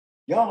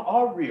 "Y'all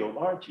are real,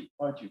 aren't you?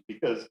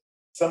 Because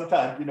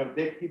sometimes,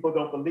 people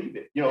don't believe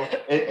it.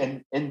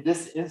 And in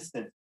this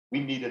instance,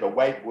 we needed a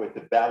white boy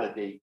to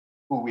validate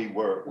who we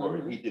were, or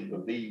he didn't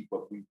believe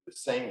what we were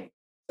saying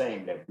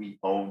that we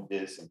own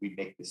this and we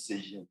make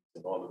decisions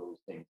and all of those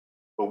things.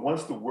 But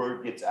once the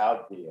word gets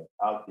out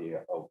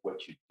there of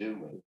what you're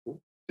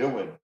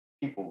doing,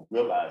 people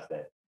realize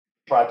that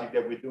project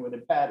that we're doing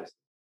in Patterson.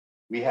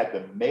 We had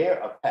the mayor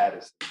of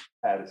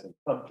Patterson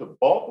come to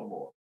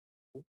Baltimore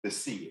to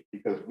see it,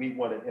 because we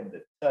wanted him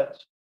to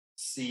touch,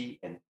 see,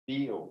 and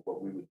feel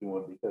what we were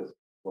doing. Because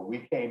when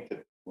we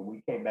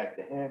came back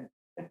to him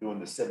and doing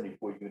the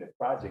 74 unit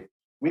project,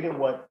 we didn't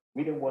want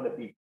to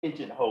be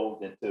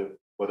pigeonholed into,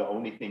 well, the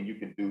only thing you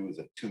can do is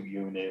a 2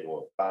 unit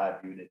or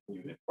 5 unit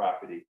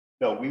property.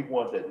 No, we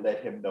want to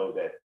let him know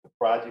that the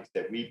projects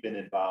that we've been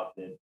involved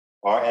in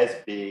are as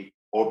big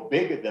or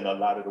bigger than a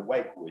lot of the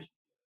white boys.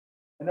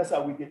 And that's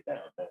how we get down,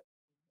 man.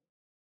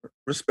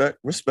 Respect.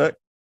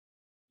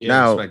 Yeah,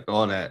 Now, respect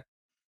all that.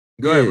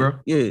 Go ahead, bro.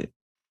 Yeah.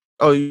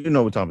 Oh, you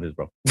know what time it is,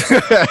 bro.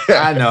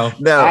 I know.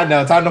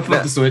 Time to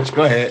flip the switch.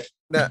 Go ahead.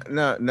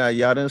 Now,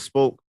 y'all done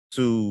spoke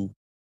to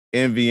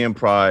envy and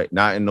pride,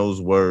 not in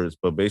those words,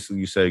 but basically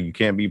you said you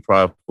can't be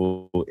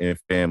prideful in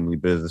family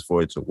business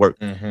for it to work.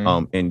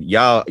 And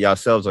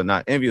yourselves are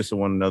not envious of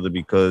one another,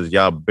 because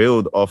y'all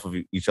build off of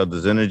each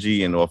other's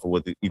energy and off of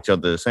what each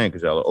other is saying,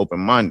 because y'all are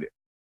open-minded.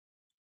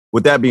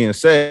 With that being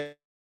said,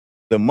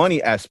 the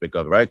money aspect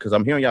of it, right? Because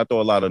I'm hearing y'all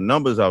throw a lot of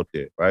numbers out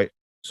there, right?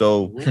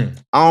 So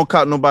I don't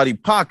count nobody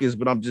pockets,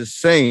 but I'm just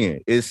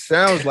saying, it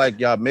sounds like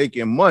y'all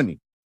making money,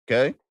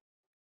 okay?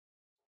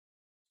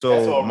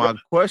 So my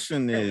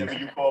question is,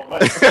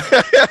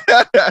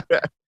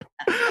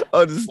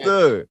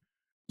 understood.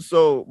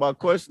 So my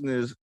question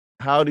is,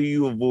 how do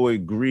you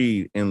avoid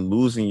greed and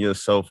losing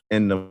yourself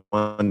in the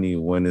money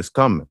when it's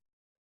coming?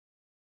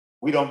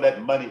 We don't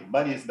let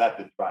money is not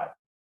the drive.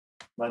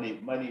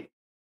 Money,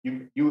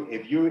 you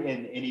if you're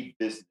in any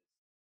business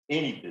that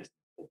you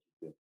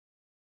do,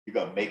 you're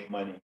gonna make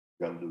money,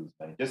 you're gonna lose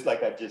money. Just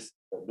like I just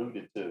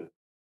alluded to,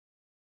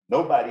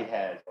 nobody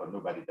that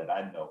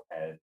I know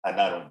has,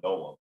 and I don't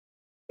know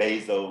them,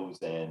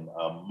 Bezos and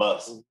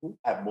Musk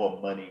have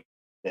more money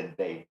than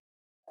they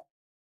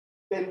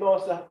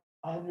lost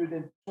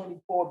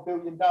 $124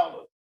 billion.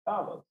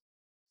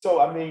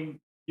 So I mean,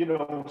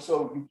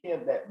 so you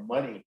can't let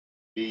money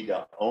be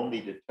the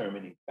only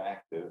determining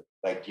factor.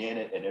 Like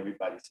Janet and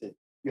everybody said,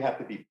 you have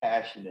to be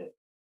passionate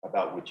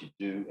about what you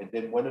do. And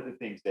then one of the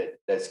things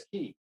that's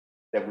key,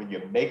 that when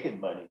you're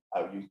making money,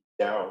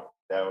 Daryl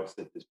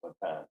said this one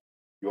time,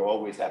 you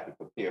always have to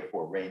prepare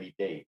for a rainy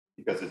day,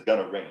 because it's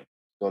gonna rain.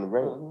 gonna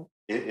rain.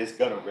 It's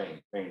gonna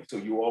rain. So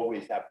you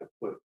always have to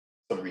put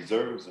some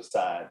reserves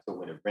aside. So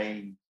when it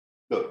rains,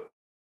 look,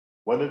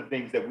 one of the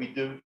things that we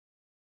do,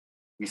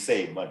 we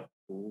save money.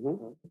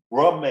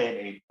 Grown man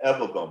ain't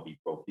ever gonna be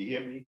broke. You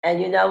hear me? And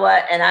you know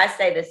what? And I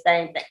say the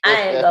same thing.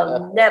 I ain't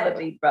gonna never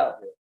be broke.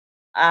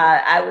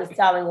 I was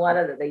telling one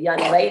of the young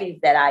ladies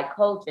that I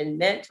coach and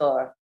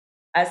mentor,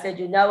 I said,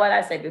 you know what?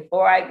 I said,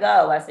 before I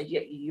go, I said,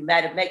 you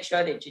better make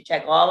sure that you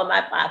check all of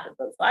my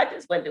pocketbooks. So I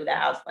just went through the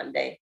house one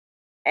day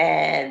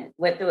and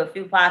went through a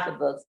few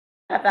pocketbooks.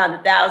 I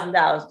found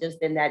 $1,000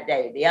 just in that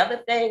day. The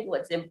other thing,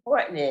 what's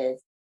important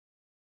is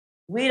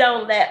we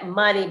don't let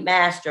money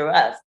master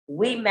us.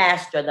 We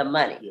master the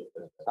money.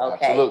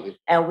 Okay. Absolutely.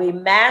 And we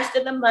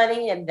master the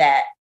money in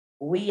that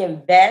we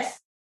invest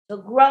to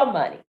grow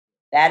money.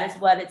 That is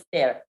what it's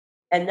there.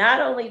 And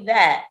not only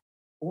that,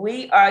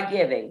 we are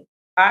giving.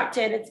 Our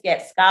tenants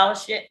get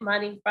scholarship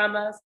money from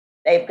us.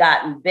 They've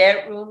gotten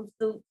bedroom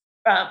suits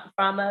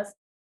from us.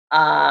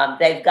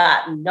 They've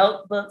gotten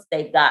notebooks.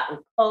 They've gotten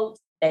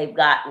coats. They've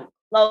gotten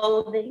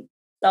clothing.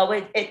 So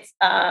it's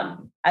I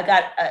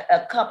got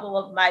a couple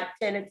of my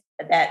tenants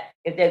that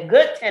if they're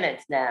good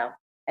tenants now,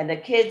 and the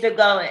kids are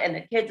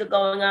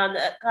going on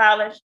to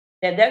college,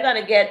 then they're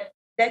gonna get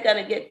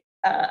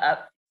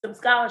some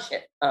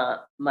scholarship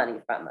money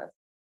from us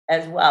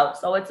as well.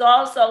 So it's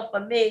also,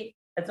 for me,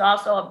 it's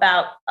also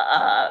about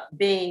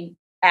being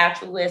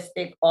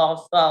altruistic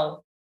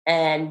also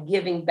and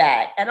giving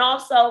back and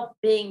also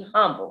being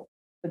humble,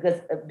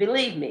 because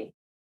believe me,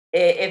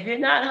 if you're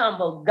not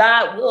humble,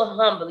 God will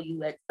humble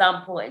you at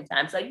some point in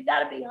time. So you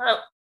got to be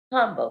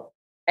humble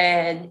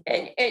and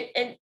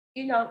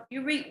you know,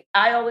 you reap.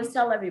 I always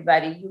tell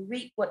everybody, you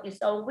reap what you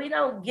sow. We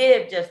don't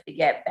give just to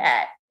get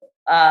back.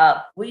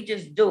 We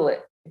just do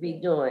it to be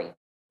doing.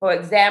 For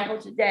example,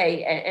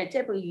 today, and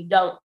typically you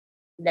don't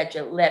let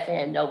your left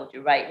hand know what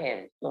your right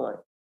hand is doing.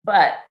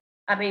 But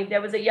I mean,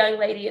 there was a young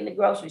lady in the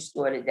grocery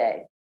store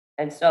today.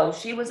 And so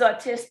she was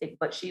autistic,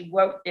 but she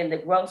worked in the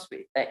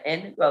grocery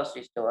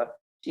store.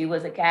 She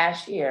was a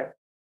cashier.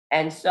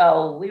 And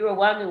so we were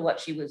wondering what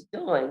she was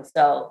doing.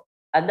 So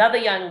another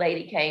young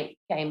lady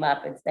came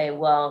up and said,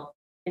 well,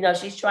 you know,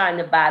 she's trying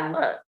to buy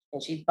lunch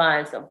and she's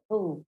buying some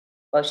food.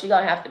 Well, she's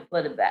gonna have to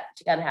put it back.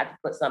 She's gonna have to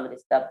put some of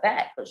this stuff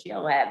back because she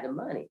don't have the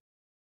money.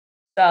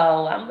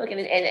 So I'm looking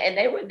at, and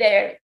they were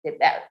there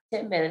about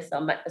 10 minutes. So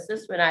my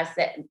sister and I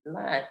sat in the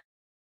line.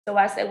 So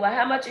I said, well,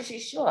 how much is she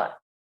short?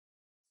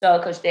 So,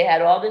 because they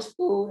had all this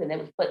food and they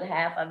was putting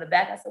half of it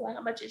back. I said, well,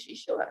 how much is she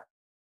short?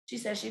 She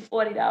said, she's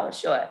 $40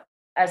 short.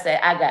 I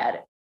said, I got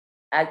it.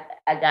 I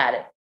got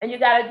it. And you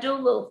got to do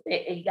little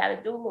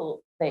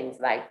things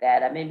like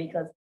that. I mean,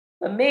 because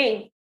for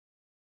me,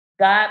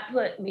 God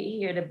put me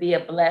here to be a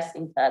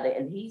blessing to others,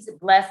 and he's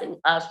blessing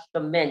us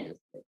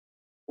tremendously.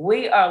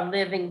 We are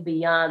living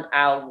beyond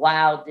our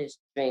wildest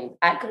dreams.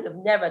 I could have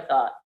never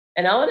thought.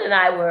 And Owen and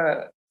I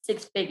were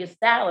six-figure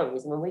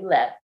salaries when we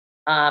left.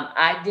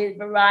 I did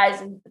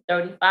Verizon for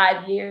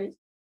 35 years,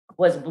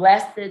 was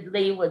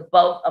blessedly with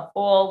both a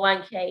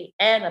 401k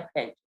and a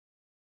pension.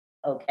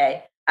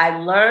 Okay. I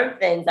learned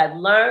things. I've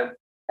learned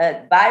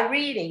by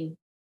reading,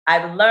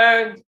 I've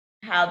learned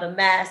how the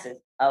masses,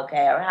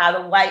 okay, or how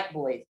the white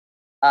boys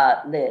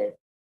live.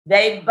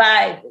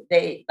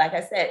 Like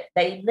I said,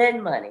 they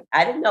lend money.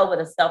 I didn't know what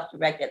a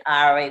self-directed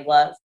IRA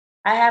was.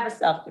 I have a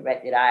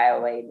self-directed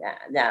IRA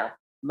now.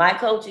 My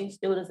coaching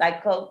students, I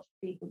coach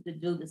people to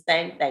do the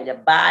same thing, to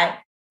buy,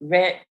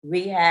 rent,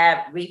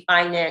 rehab,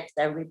 refinance,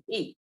 and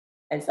repeat.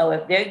 And so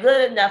if they're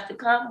good enough to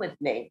come with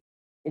me,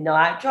 you know,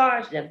 I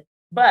charge them,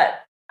 but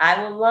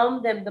I will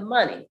loan them the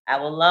money. I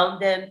will loan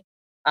them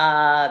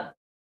 65%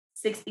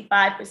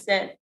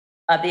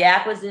 of the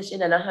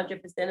acquisition and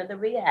 100% of the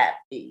rehab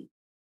fee.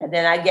 And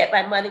then I get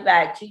my money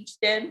back, teach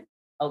them,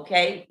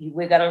 okay,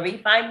 we're gonna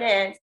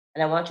refinance,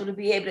 and I want you to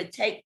be able to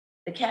take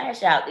the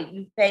cash out that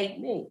you paid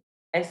me.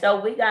 And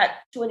so we got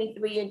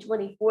 23 and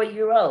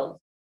 24-year-olds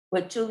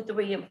with 2,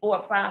 3, and 4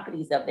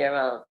 properties of their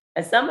own.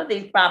 And some of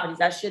these properties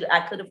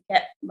I could have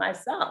kept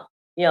myself,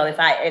 you know, if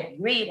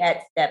greed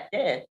had stepped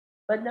in.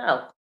 But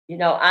no, you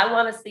know, I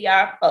want to see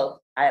our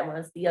folks. I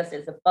want to see us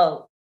as a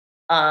folk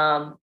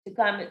to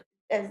come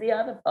as the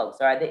other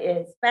folks are. The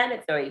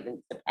Hispanics are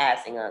even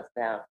surpassing us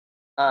now.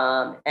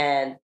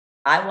 And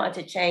I want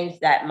to change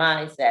that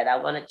mindset. I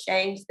want to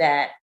change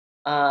that.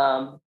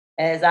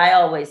 As I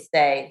always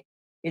say,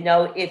 you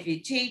know, if you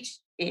teach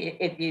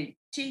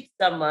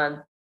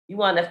someone, you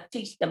want to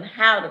teach them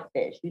how to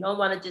fish. You don't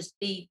want to just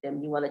feed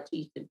them. You want to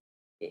teach them.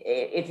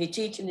 If you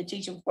teach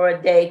them for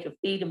a day, to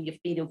feed them, you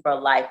feed them for a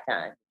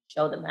lifetime.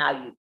 Show them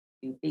how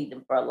you feed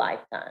them for a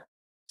lifetime.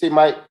 See,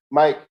 Mike,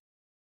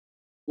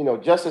 you know,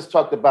 Justice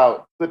talked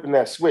about flipping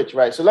that switch,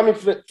 right? So let me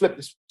flip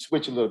the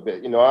switch a little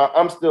bit. You know,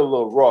 I'm still a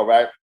little raw,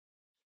 right?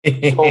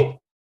 So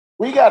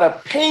we got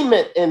a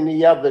payment in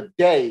the other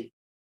day,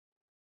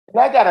 and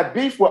I got a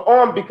beef with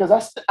Arm because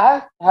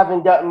I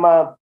haven't gotten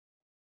my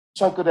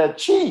chunk of that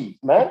cheese,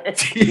 man.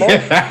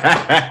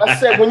 I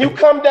said, when you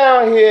come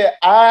down here,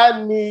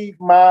 I need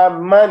my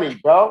money,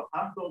 bro.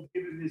 I'm going to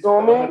give it this You know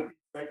what I mean?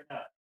 right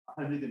now.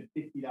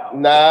 $150.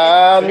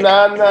 Nah.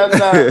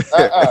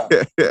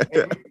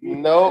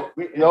 Nope.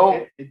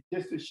 Nope.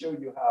 Just to show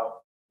you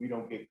how we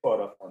don't get caught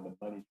up on the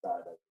money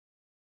side of it.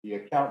 The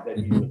account that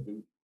he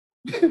alluded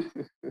to,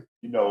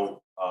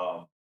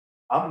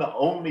 I'm the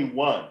only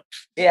one.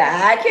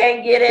 Yeah, I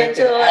can't get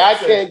into it. I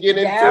can't get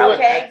into Daryl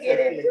it. can't get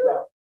into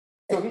it.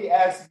 So he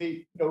asked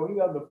me, he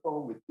on the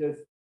phone with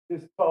just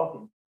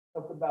talking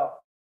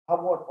about, I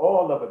want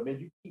all of it,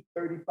 man. You keep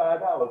 $35.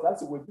 I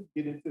said, well, you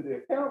get into the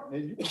account,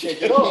 man. You can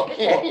take it all. You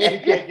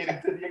can't get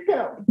into the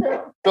account.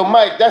 So,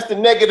 Mike, that's the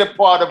negative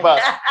part about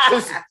it.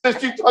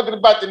 Since you're talking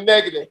about the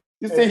negative,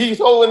 you see he's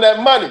holding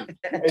that money.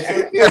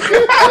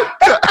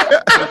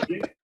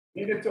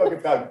 He didn't talk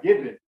about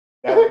giving.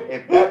 Now,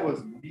 if that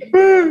was me,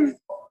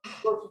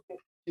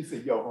 he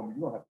said, yo, homie,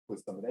 you don't have to put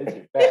some of that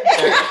shit back.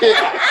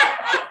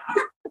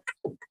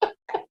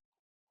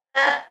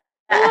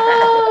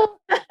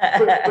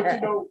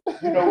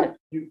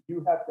 but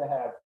you have to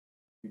have,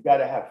 you got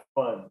to have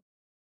fun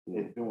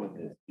in doing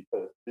this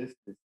because this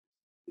is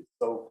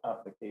so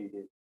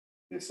complicated.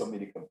 There's so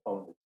many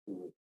components to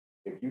it.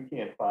 If you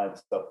can't find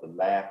stuff to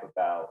laugh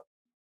about,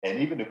 and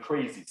even the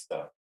crazy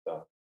stuff,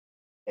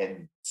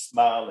 and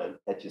smile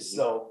at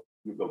yourself,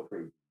 you go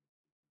crazy.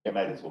 You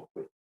might as well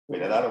quit.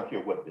 And I don't care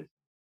what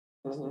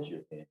business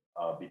you're in,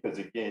 because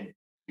again,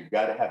 you've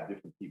got to have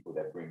different people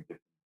that bring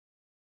different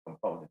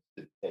components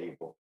to the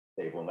table.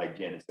 And like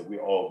Janet said, we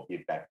all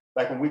give back.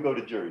 Like when we go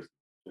to Jersey,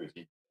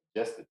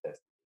 just to test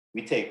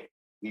it,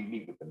 we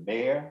meet with the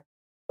mayor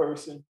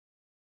person,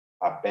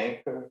 our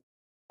banker,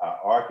 our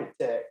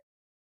architect,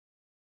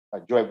 a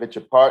joint venture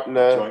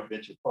partner.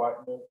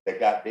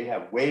 They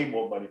have way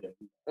more money than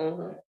we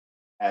have.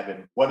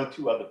 Having one or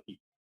two other people.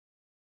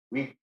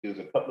 There's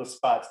a couple of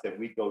spots that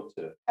we go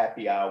to,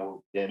 happy hour,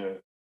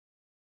 dinner.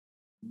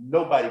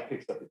 Nobody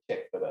picks up a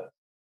check for us.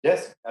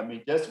 Just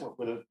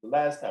the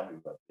last time we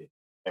were up there.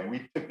 And we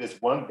took this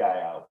one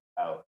guy out.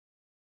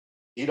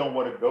 He don't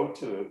want to go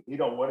to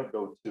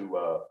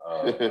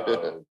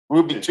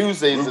Ruby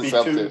Tuesdays or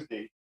something.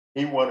 Tuesday.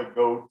 He want to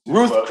go to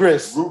Ruth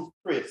Chris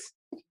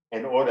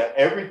and order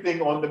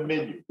everything on the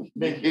menu.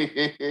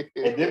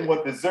 And then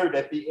want dessert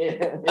at the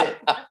end.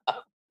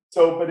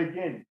 So, but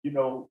again,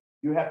 you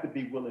have to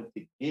be willing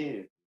to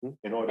give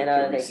in order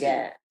to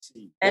receive.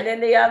 And then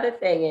the other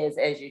thing is,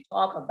 as you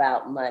talk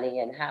about money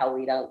and how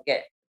we don't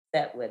get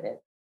upset with it,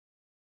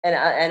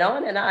 and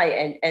On and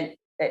I,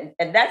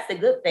 and that's the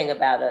good thing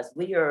about us.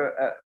 We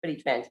are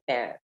pretty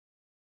transparent.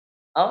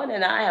 On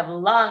and I have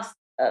lost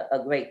a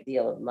great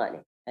deal of money,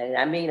 and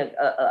I mean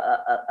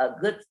a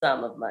good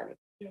sum of money,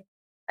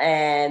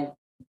 and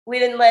we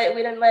didn't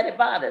let it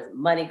bother us.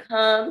 Money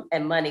comes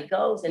and money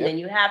goes, and then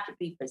you have to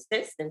be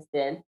persistent.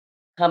 Then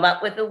come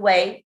up with a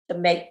way to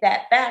make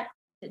that back,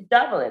 to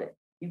double it.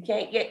 You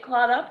can't get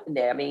caught up in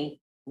there. I mean,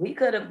 we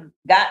could have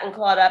gotten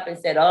caught up and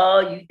said, "Oh,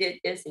 you did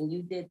this and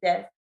you did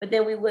that," but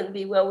then we wouldn't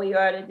be where we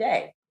are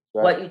today.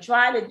 Right. What you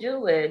try to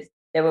do is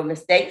there were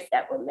mistakes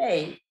that were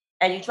made,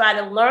 and you try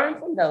to learn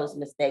from those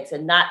mistakes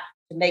and not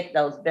to make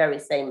those very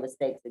same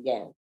mistakes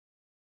again.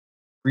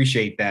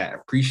 Appreciate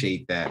that.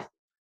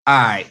 All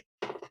right.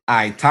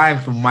 Time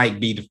for Mike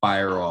B to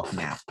fire off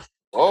now.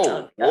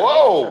 Whoa!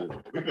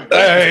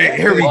 Hey,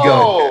 here we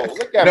go.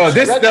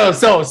 This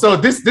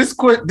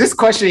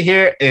question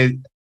here is,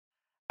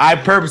 I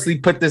purposely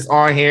put this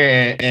on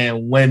here,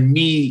 and when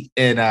me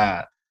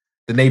and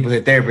the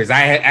neighborhood therapist,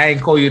 I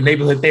ain't call you a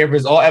neighborhood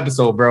therapist all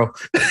episode, bro.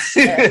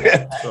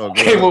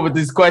 Came up with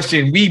this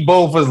question. We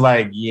both was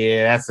like,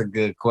 yeah, that's a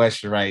good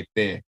question right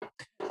there.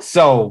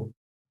 So,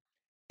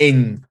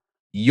 in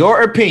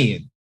your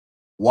opinion,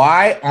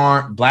 why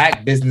aren't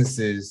Black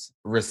businesses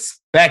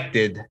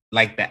respected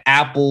like the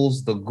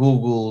Apples, the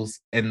Googles,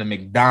 and the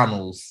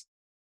McDonald's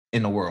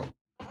in the world?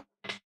 I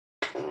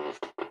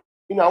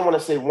want to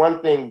say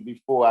one thing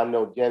before I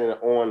know Janet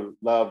and On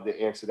love to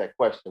answer that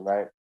question,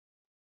 right?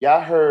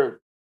 Y'all heard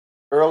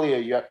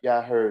earlier,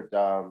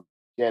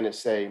 Janet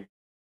say,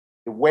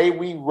 the way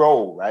we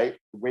roll, right?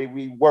 The way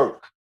we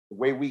work, the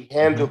way we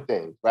handle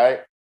things,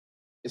 right?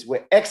 Is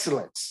with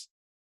excellence,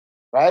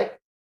 right?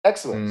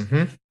 Excellence.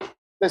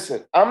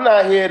 Listen, I'm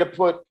not here to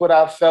put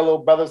our fellow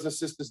brothers and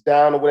sisters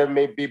down or whatever it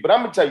may be, but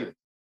I'm gonna tell you,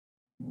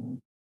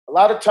 a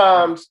lot of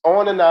times,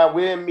 On and I,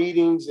 we're in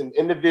meetings and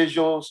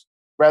individuals,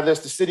 whether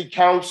it's the city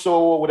council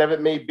or whatever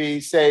it may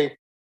be, say,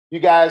 you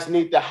guys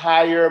need to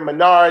hire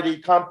minority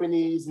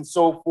companies and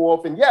so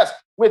forth. And yes,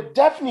 we're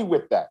definitely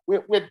with that.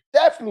 We're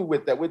definitely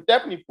with that. We're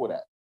definitely for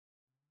that.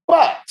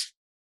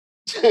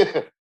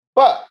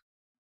 But,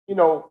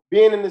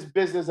 being in this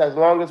business as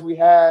long as we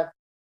have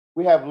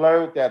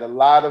learned that a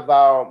lot of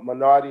our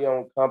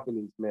minority-owned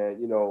companies, man,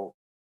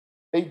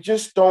 they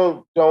just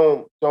don't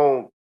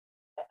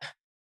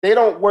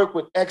work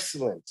with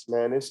excellence,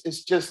 man.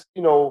 It's just,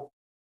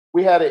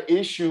 we had an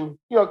issue,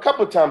 a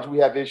couple of times we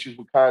have issues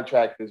with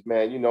contractors,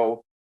 man,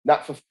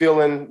 not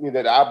fulfilling,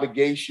 the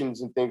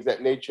obligations and things of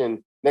that nature.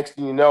 And next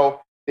thing you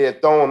know, they're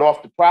thrown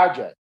off the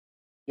project,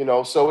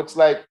 so it's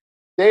like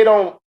they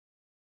don't,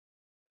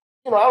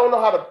 I don't know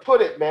how to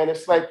put it, man.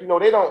 It's like, they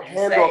don't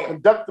handle or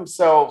conduct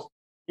themselves,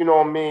 you know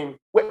what I mean,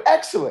 with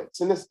excellence.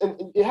 And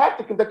you have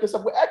to conduct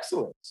yourself with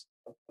excellence.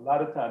 A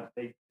lot of times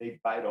they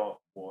bite off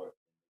more.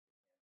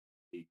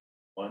 The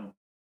one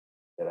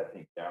that I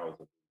think Daryl's,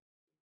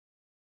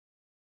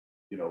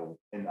 you know,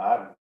 and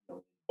I, you know,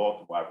 in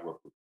Baltimore, I've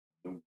worked with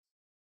new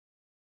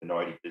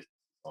minority businesses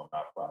on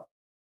our property.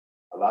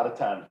 A lot of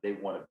times they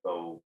want to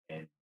go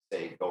and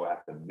say, go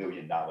after $1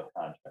 million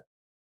contract,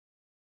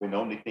 when the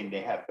only thing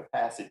they have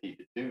capacity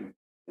to do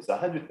is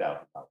 $100,000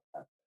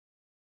 contract.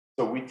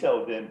 So we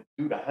tell them,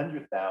 do the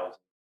 100,000,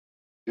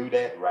 do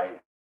that right,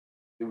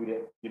 do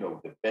that, you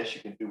know, the best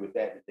you can do with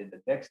that. And then the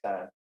next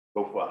time,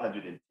 go for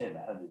 110,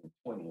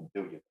 120 and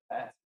build your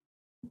capacity.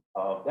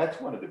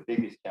 That's one of the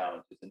biggest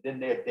challenges. And then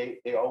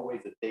they're always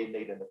a day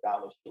late and a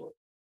dollar short.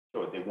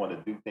 Sure, they want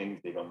to do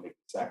things, they don't make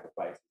the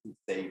sacrifices to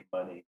save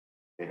money,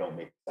 they don't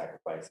make the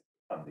sacrifices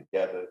to come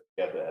together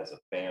as a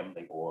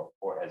family or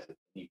as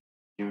a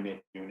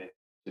unit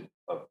to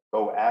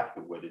go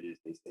after what it is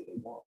they say they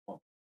want.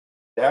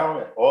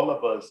 Darren, all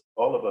of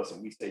us,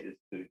 and we say this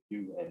to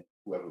you and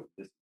whoever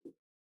listens to it.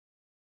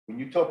 When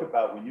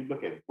you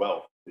look at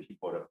wealth, because you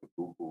brought up the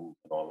Googles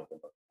and all of them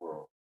in the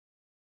world,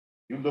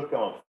 you look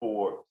on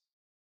Forbes,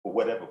 for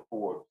whatever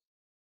Forbes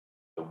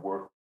the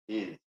work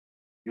is,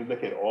 you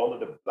look at all of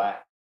the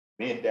black,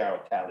 me and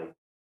Darryl tally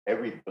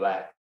every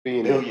black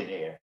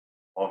billionaire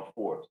on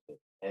Forbes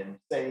and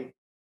say,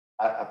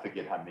 I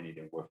forget how many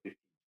there were, 15,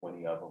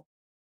 20 of them.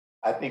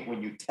 I think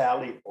when you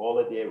tally all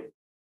of their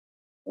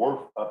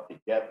worth up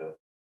together,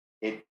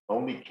 it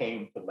only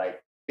came to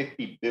like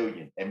 50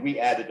 billion. And we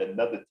added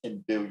another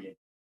 10 billion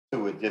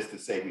to it just to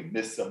say we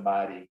missed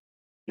somebody,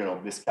 you know,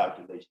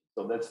 miscalculation.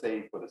 So let's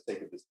say for the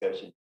sake of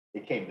discussion,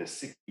 it came to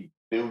 $60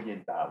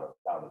 billion.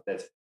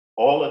 That's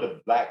all of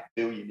the black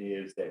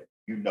billionaires that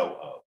you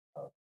know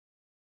of.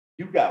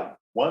 You got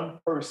one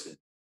person,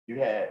 you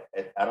had,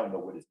 I don't know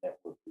what his net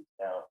worth is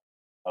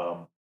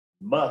now,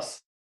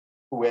 Musk,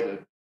 who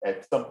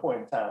at some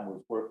point in time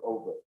was worth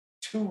over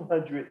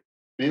 $200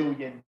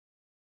 billion.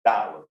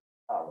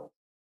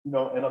 You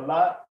know, and a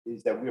lot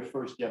is that we're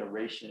first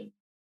generation.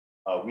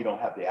 We don't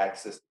have the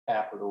access to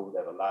capital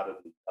that a lot of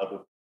the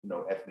other, you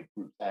know, ethnic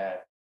groups have.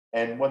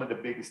 And one of the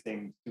biggest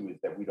things too is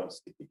that we don't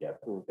stick together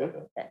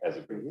as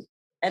a group.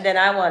 And then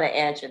I want to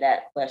answer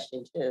that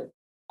question too,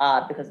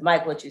 because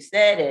Mike, what you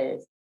said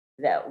is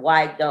that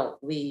why don't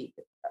we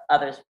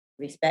others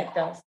respect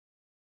us?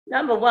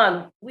 Number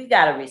one, we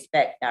got to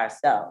respect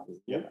ourselves.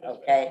 Yeah,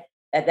 okay, right.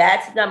 And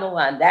that's number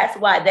one. That's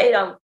why they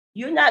don't.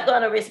 You're not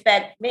going to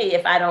respect me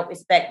if I don't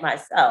respect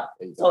myself.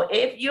 So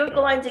if you're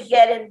going to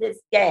get in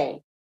this game,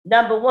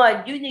 number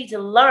one, you need to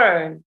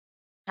learn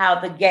how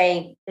the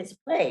game is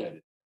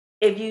played.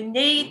 If you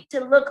need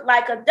to look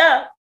like a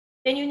duck,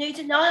 then you need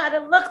to know how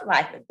to look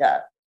like a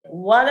duck.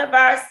 One of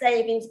our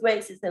savings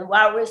graces, and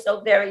why we're so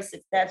very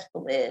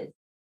successful, is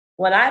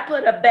when I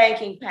put a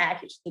banking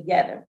package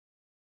together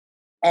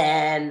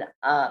and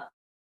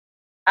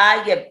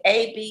I give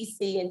A, B,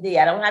 C, and D.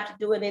 I don't have to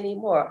do it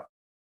anymore.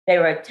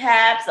 There are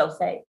tabs. So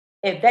say,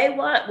 if they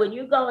want, when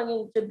you're going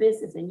into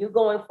business and you're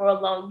going for a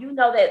loan, you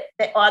know that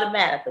they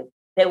automatically,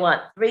 they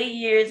want 3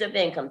 years of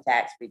income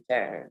tax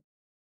return.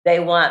 They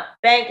want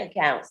bank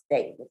account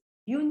statements.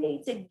 You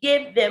need to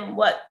give them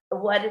what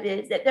it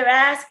is that they're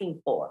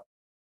asking for.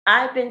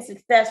 I've been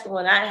successful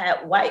when I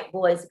had white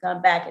boys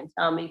come back and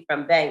tell me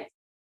from banks,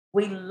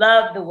 we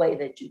love the way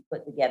that you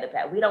put together,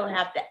 Pat. We don't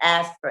have to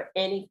ask for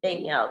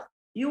anything else.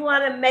 You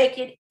want to make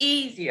it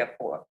easier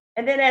for them.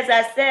 And then, as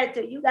I said,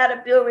 you got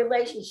to build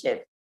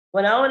relationships.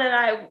 When Owen and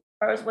I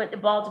first went to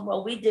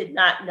Baltimore, we did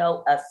not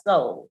know a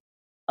soul,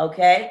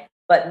 okay?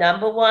 But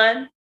number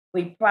one,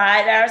 we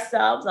pride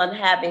ourselves on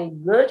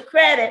having good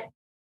credit,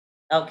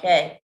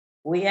 okay?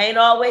 We ain't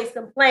always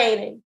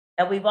complaining,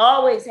 and we've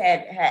always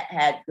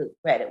had good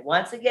credit.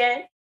 Once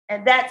again,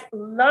 and that's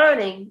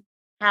learning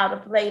how to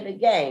play the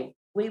game.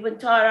 We even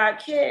taught our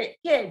kids,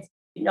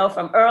 you know,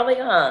 from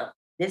early on,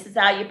 this is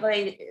how you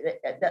play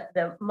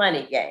the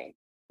money game.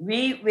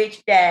 Read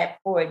Rich Dad,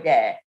 Poor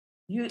Dad.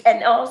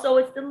 And also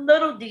it's the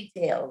little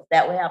details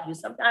that will help you.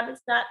 Sometimes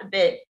it's not the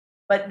big,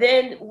 but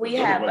then we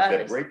have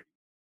others.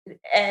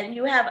 And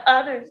you have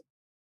others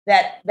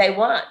that they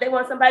want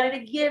somebody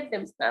to give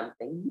them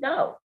something.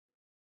 No,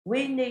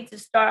 we need to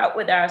start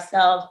with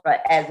ourselves.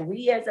 But as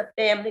a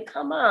family,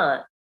 come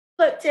on,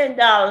 put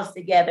 $10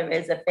 together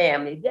as a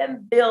family,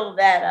 then build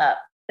that up.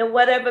 And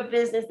whatever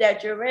business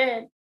that you're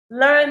in,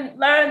 learn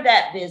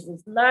that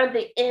business, learn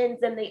the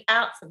ins and the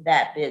outs of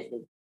that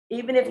business.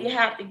 Even if you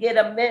have to get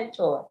a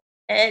mentor.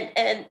 And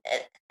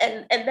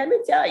let me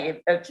tell you,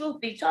 the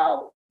truth be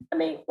told, I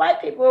mean, white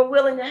people are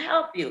willing to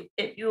help you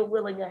if you're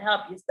willing to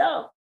help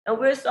yourself. And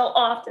we're so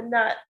often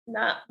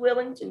not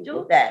willing to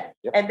do that.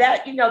 Yep. And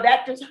that, you know,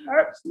 that just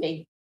hurts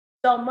me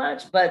so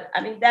much. But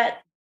I mean,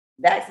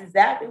 that's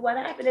exactly what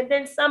happened. And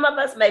then some of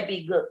us may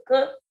be good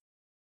cooks,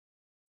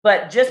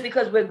 but just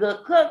because we're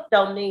good cooks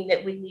don't mean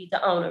that we need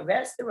to own a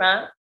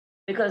restaurant,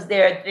 because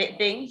there are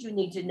things you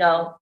need to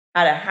know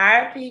how to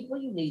hire people.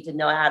 You need to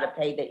know how to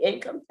pay the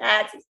income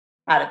taxes,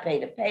 how to pay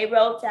the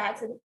payroll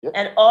taxes, yep.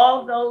 And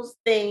all those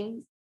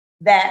things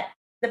that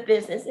the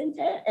business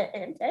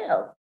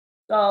entails.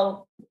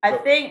 So I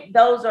think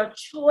those are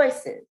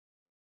choices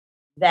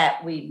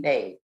that we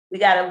made. We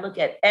got to look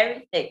at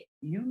everything.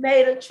 You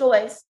made a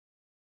choice,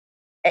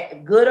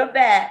 good or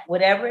bad,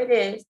 whatever it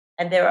is,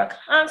 and there are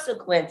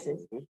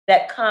consequences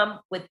that come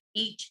with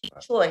each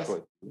choice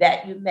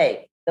that you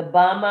make. The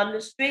bum on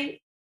the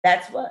street,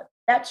 that's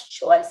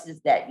choices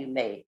that you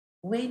made.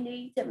 We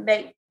need to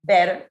make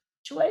better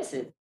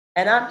choices.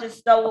 And I'm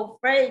just so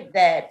afraid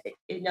that,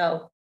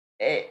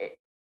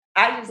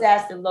 I just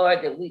ask the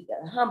Lord that we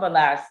can humble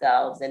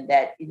ourselves and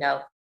that,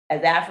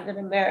 as African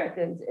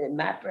Americans, in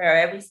my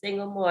prayer every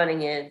single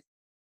morning is,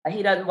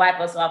 He doesn't wipe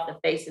us off the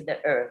face of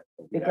the earth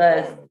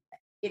because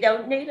He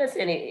don't need us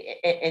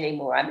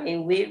anymore. I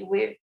mean,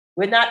 we're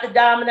not the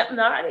dominant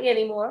minority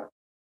anymore.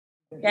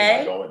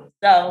 Okay,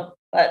 so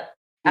but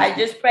I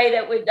just pray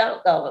that we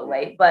don't go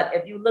away. But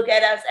if you look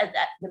at us as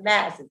the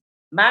masses,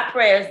 my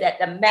prayer is that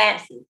the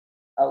masses,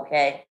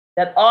 okay,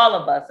 that all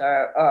of us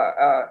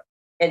are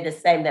in the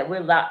same, that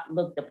we're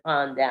looked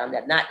upon down,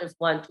 that not just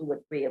 1, 2, or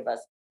 3 of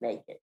us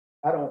make it.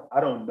 I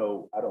don't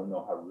know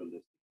how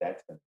realistic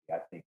that's going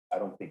to be. I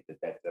don't think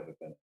that's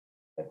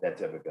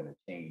ever going to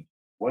change.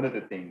 One of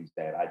the things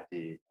that I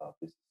did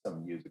this is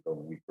some years ago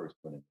when we first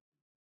went in,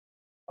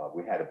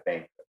 we had a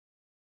banker,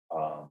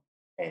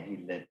 and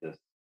he lent us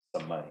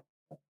some money.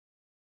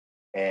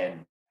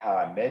 And how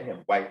I met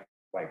him, white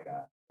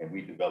guy, and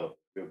we developed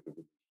a real good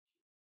relationship.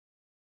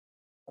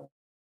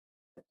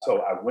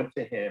 So I went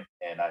to him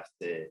and I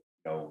said,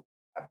 our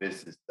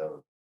business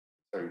does,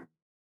 sir,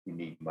 we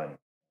need money.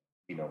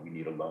 We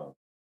need a loan.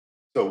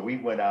 So we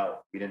went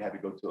out. We didn't have to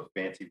go to a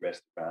fancy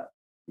restaurant.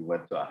 We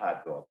went to a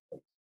hot dog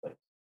place.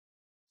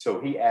 So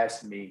he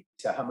asked me, he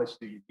said, how much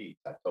do you need?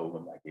 I told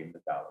him, I gave him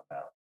the dollar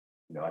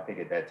amount. I think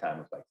at that time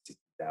it was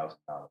like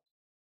 $60,000.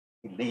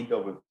 He leaned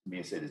over to me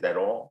and said, is that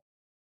all?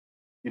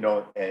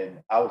 And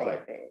I was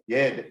like,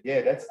 yeah,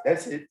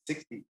 that's it,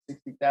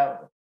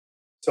 60,000.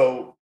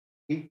 So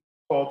he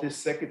called his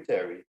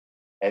secretary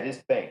at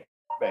his bank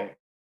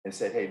and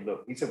said, hey,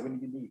 look, he said, when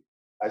do you need it?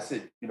 I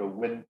said,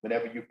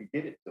 whenever you can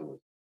get it to us.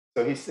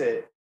 So he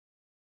said,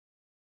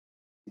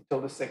 he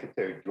told the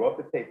secretary, draw up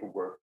the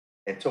paperwork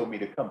and told me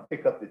to come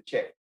pick up the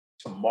check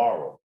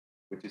tomorrow,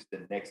 which is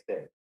the next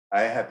day.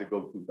 I didn't have to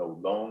go through no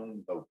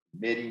loan, no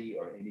committee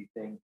or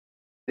anything.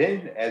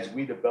 Then as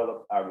we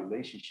developed our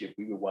relationship,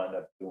 we would wind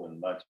up doing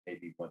lunch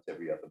maybe once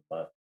every other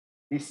month.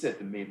 He said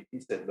to me,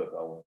 look,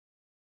 Owen,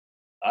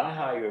 I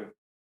hire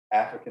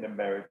African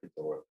Americans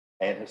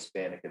and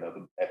Hispanic and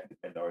other ethnic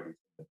minorities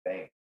in the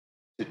bank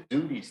to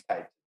do these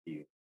types of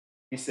deals.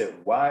 He said,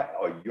 why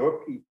are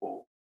your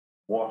people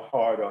more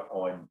harder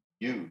on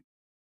you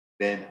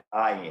than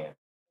I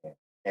am?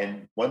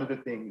 And one of the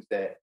things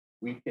that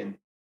we can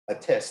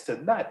attest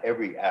to, not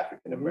every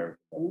African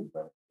American,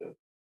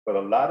 but a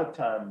lot of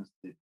times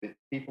the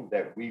people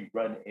that we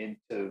run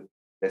into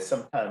that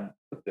sometimes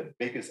put the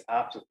biggest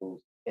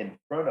obstacles in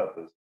front of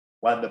us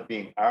wind up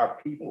being our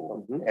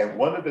people. And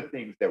one of the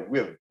things that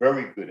we're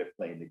very good at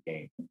playing the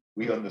game,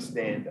 we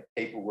understand the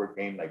paperwork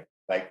game, like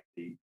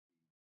the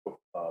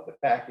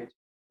package,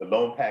 the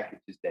loan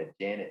packages that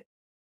Janet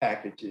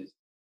packages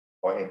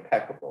are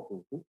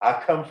impeccable.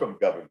 I come from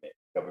government,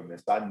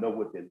 so I know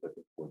what they're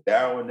looking for.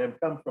 Darryl and them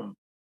come from,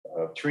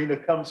 Trina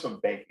comes from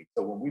banking.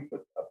 So when we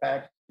put a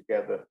package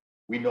together,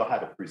 we know how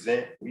to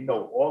present, we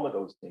know all of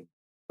those things.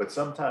 But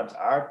sometimes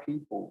our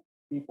people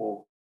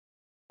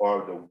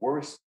are the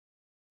worst,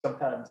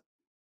 sometimes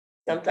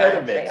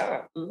they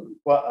are.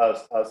 For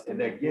us.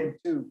 And again,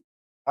 too,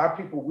 our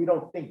people, we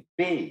don't think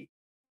big.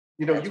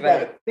 You That's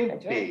gotta right. think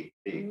That's big.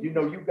 right.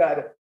 You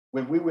gotta,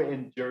 when we were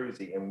in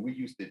Jersey and we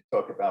used to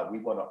talk about we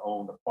want to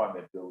own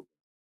apartment buildings,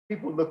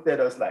 people looked at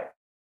us like,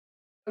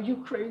 are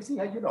you crazy?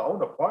 How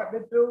own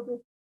apartment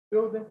building?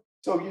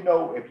 So,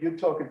 if you're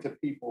talking to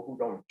people who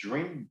don't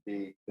dream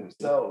big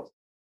themselves,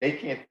 they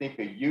can't think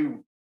of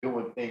you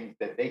doing things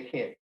that they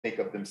can't think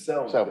of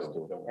themselves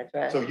doing. That's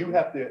right. So you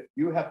have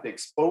to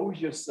expose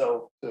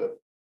yourself to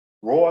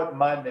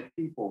broad-minded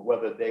people,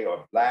 whether they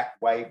are black,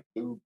 white,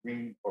 blue,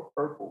 green, or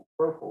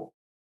purple,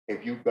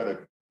 if you're gonna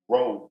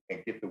grow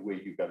and get to where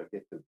you're gonna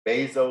get to.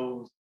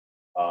 Bezos,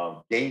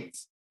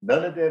 Gates,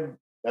 none of them,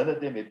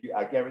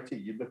 I guarantee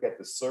you look at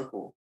the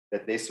circle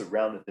that they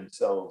surrounded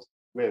themselves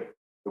with,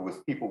 it was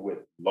people with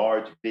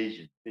large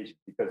vision,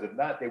 because if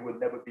not, they would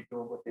never be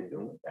doing what they're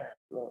doing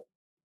now.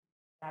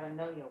 Gotta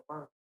know your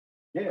worth.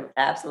 Yeah.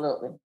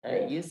 Absolutely.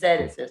 You said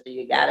it, sister.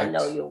 You got to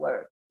know your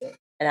worth.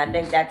 And I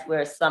think that's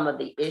where some of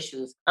the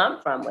issues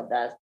come from with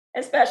us,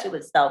 especially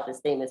with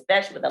self-esteem,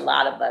 especially with a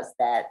lot of us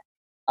that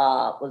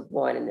was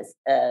born in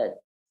the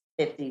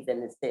 50s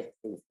and the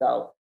 60s.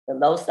 So the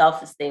low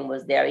self-esteem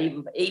was there,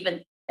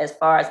 even as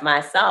far as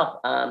myself.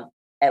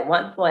 At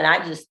one point,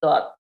 I just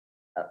thought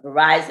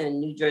Verizon and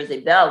New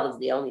Jersey Bell was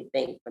the only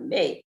thing for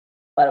me.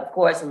 But of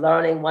course,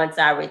 learning once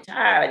I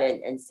retired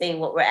and seeing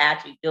what we're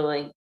actually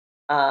doing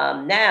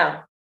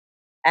now,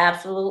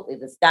 absolutely,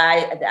 the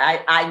sky,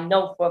 I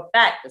know for a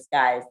fact the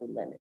sky is the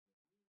limit.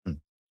 Hmm.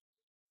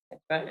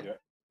 That's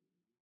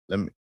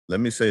right. Let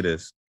me say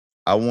this.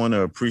 I want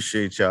to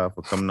appreciate y'all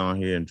for coming on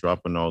here and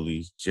dropping all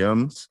these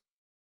gems.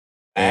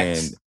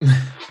 Facts. And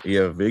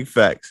yeah, big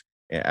facts.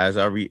 And as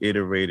I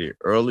reiterated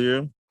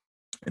earlier,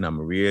 and I'm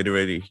gonna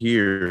reiterate it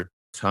here,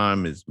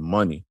 time is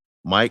money.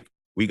 Mike,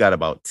 we got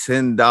about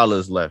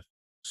 $10 left.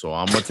 So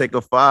I'm gonna take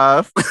a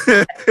 5.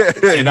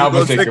 And I'm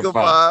gonna take a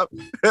 5.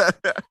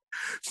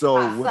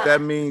 So what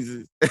that means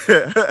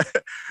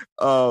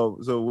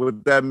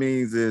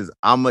is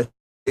I'm gonna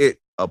hit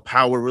a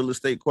power real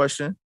estate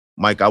question.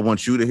 Mike, I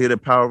want you to hit a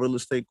power real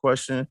estate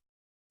question.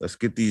 Let's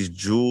get these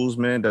jewels,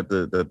 man, that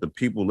the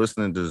people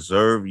listening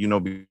deserve,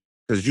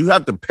 because you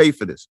have to pay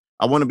for this.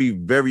 I want to be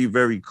very,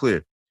 very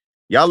clear.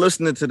 Y'all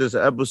listening to this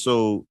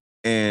episode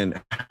and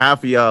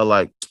half of y'all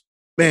like,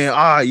 man,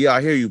 yeah,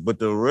 I hear you. But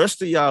the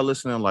rest of y'all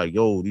listening like,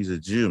 yo, these are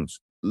gems.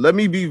 Let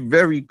me be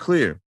very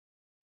clear.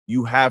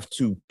 You have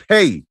to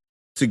pay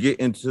to get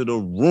into the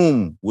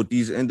room with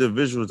these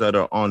individuals that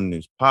are on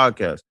this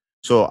podcast.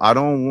 So I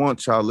don't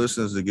want y'all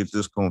listeners to get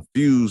this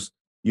confused.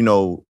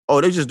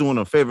 They're just doing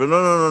a favor.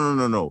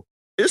 No.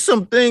 There's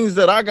some things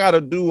that I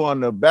gotta do on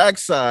the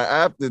backside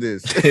after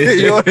this.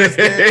 You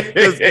understand?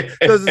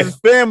 Because it's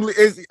family.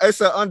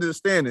 It's an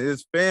understanding.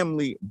 It's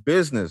family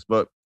business.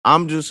 But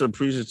I'm just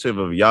appreciative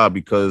of y'all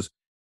because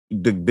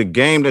the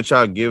game that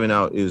y'all giving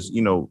out is,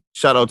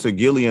 shout out to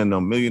Gillian,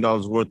 $1 million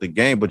worth of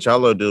game, but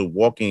y'all are the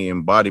walking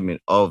embodiment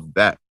of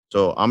that.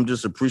 So I'm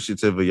just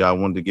appreciative of y'all. I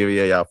wanted to give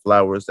y'all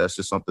flowers. That's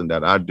just something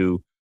that I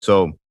do.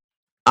 So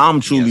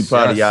I'm truly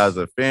proud of y'all as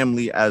a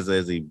family, as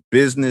a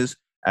business,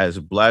 as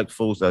Black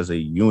folks, as a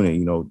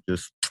unit.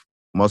 Just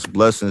much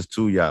blessings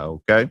to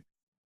y'all. Okay.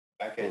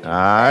 Okay. All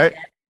right.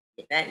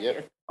 Thank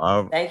you.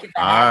 All Thank you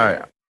for right.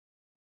 having us.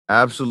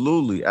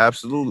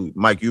 Absolutely.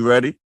 Mike, you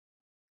ready?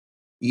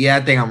 Yeah,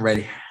 I think I'm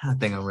ready.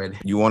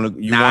 You want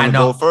to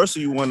go first,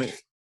 or you want to?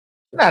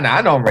 Nah,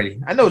 I know I'm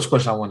ready. I know which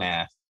question I want to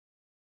ask.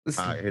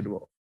 Listen, All right, hit it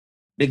off.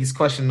 biggest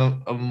question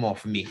of them all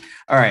for me.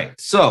 All right,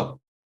 so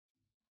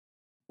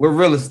with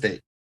real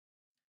estate,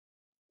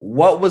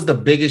 what was the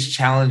biggest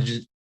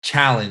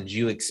challenge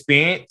you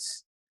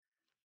experienced,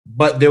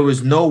 but there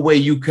was no way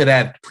you could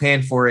have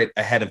planned for it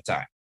ahead of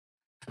time?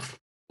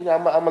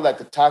 I'm gonna let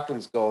the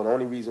Tonkins go. The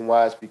only reason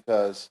why is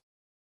because,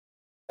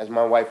 as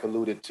my wife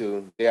alluded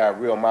to, they are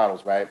real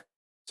models, right?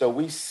 So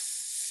we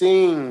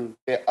seen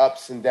their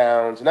ups and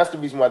downs, and that's the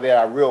reason why they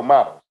are real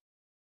models.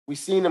 We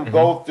seen them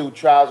go through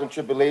trials and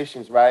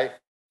tribulations, right?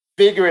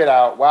 Figure it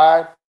out.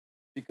 Why?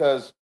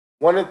 Because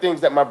one of the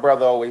things that my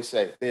brother always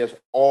said, there's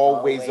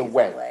always a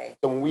way.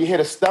 So when we hit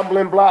a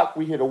stumbling block,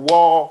 we hit a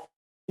wall,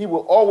 he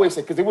will always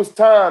say, because there was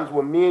times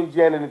when me and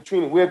Janet and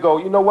Trina, we'd go,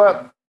 you know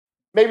what?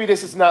 Maybe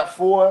this is not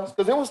for us.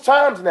 Because there was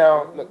times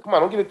now, come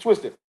on, don't get it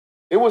twisted.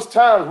 There was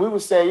times we were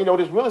saying,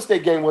 this real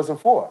estate game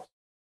wasn't for us.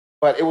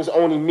 But it was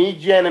only me,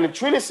 Janet, and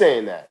Trina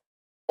saying that.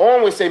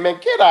 Always say, man,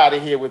 get out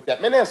of here with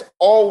that. Man, there's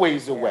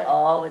always a way.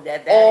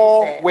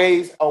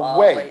 Always a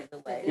way.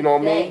 You know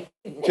what I mean?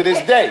 To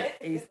this day.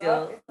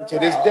 To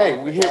this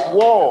day. We hit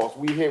walls.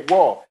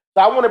 So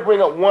I want to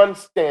bring up one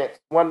stance,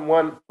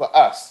 one for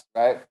us,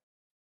 right?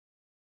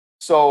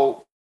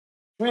 So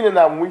Trina and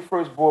I, when we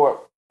first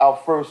bought our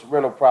first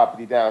rental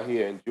property down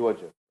here in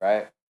Georgia,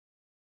 right?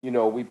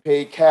 We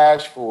paid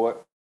cash for it,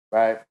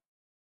 right?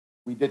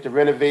 We did the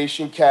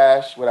renovation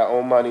cash with our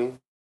own money,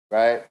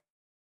 right?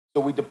 So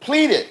we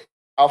depleted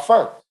our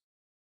funds.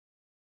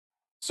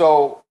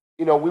 So,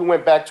 we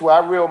went back to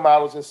our real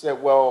models and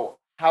said, well,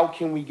 how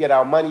can we get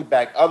our money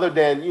back other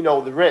than,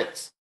 the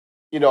rents?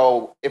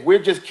 If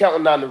we're just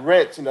counting on the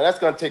rents, that's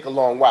going to take a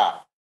long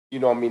while,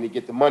 to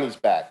get the monies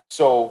back.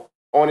 So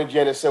on and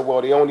Janet said,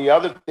 well, the only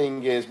other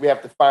thing is we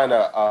have to find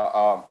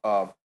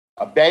a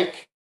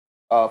bank,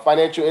 a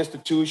financial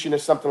institution or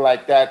something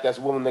like that that's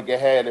willing to go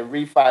ahead and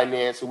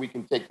refinance so we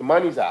can take the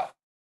monies out.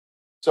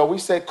 So we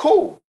said,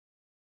 cool.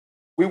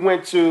 We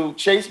went to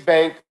Chase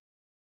Bank.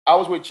 I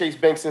was with Chase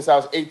Bank since I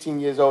was 18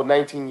 years old,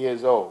 19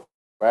 years old,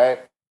 right?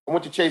 I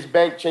went to Chase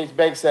Bank. Chase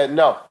Bank said,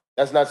 no,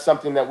 that's not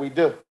something that we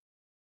do.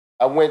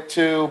 We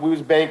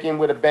was banking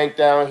with a bank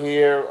down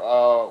here,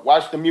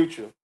 Washington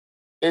Mutual.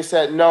 They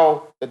said,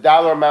 no, the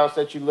dollar amounts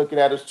that you're looking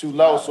at is too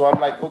low. So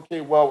I'm like,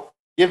 okay, well,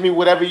 give me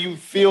whatever you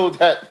feel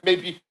that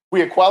maybe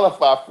we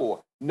qualify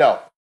for. No.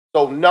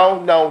 So no.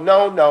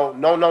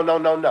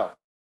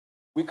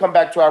 We come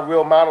back to our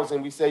real models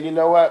and we say, you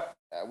know what?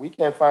 We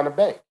can't find a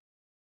bank.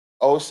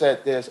 O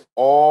said there's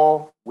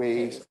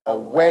always a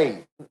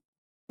way.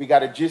 We got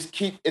to just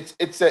keep,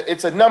 it's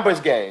a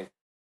numbers game.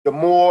 The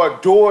more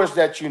doors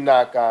that you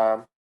knock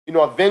on,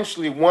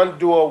 eventually one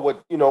door would,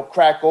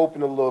 crack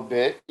open a little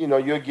bit,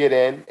 you'll get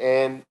in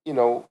and,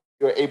 you're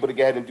able to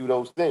get ahead and do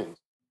those things.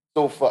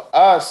 So for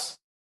us,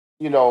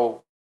 we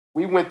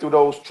went through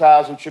those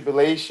trials and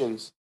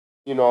tribulations,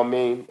 you know what I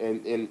mean?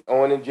 And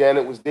Owen and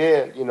Janet was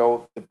there,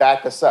 to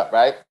back us up,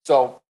 right?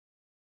 So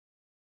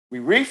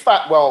we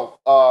found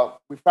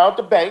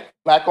the bank,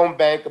 Black-owned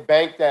bank, a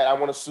bank that I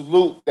want to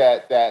salute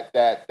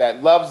that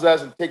loves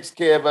us and takes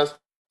care of us.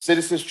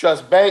 Citizens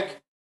Trust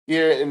Bank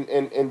here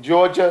in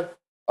Georgia.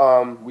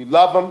 We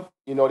love them.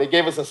 They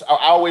gave us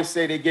I always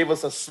say they gave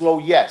us a slow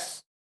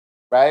yes.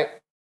 right?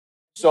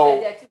 You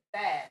So said that too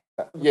fast.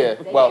 yeah,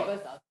 They well, gave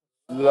us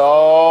a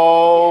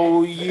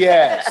low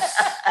yes,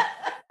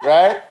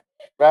 right,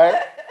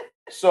 right.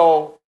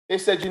 So they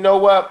said, you know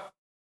what?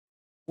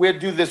 We'll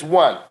do this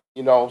one,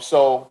 you know.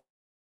 So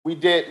we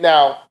did.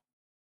 Now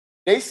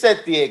they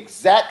said the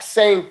exact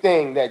same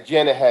thing that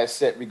Janet has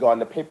said regarding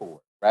the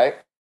paperwork, right?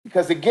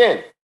 Because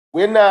again,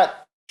 we're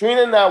not,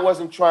 Trina and I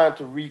wasn't trying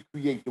to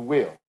recreate the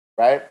wheel,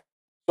 right?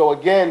 So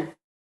again,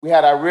 we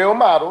had our real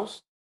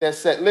models that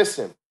said,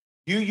 listen,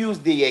 you use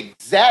the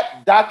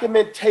exact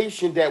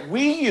documentation that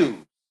we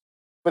use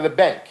for the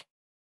bank,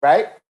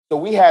 right? So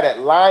we had it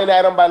line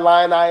item by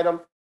line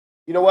item.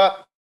 You know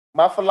what?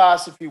 My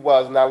philosophy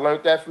was, and I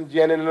learned that from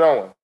Janet and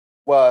Owen,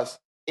 was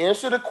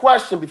answer the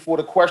question before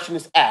the question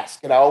is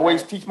asked. And I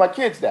always teach my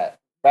kids that,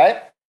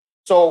 right?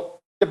 So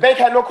the bank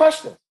had no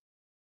questions.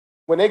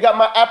 When they got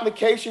my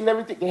application and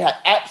everything, they had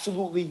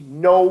absolutely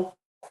no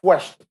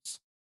questions,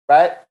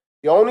 right?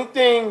 The only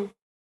thing,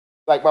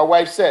 like my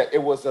wife said,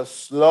 it was a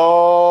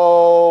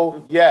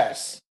slow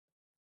yes.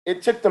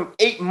 It took them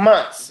 8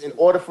 months in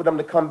order for them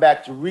to come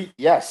back to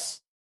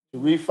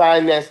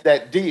refinance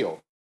that deal.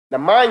 Now,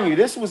 mind you,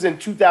 this was in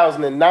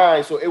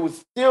 2009, so it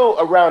was still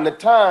around the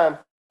time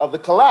of the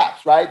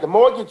collapse, right? The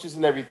mortgages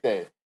and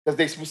everything, because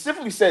they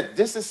specifically said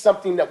this is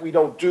something that we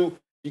don't do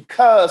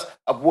because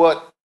of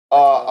what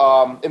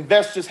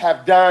investors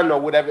have done or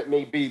whatever it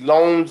may be,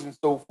 loans and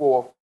so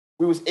forth.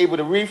 We was able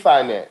to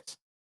refinance.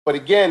 But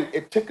again,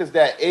 it took us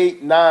that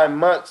 8, 9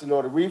 months in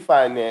order to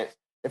refinance.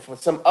 And for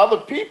some other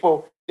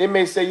people, they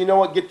may say, you know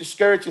what, get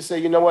discouraged and say,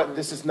 you know what,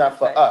 this is not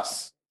for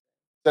us.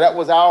 So that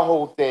was our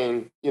whole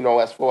thing, you know,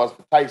 as far as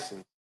the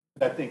Tyson.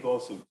 I think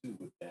also, too,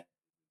 with that,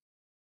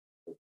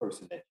 the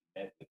person that you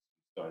met, that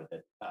started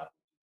at the top,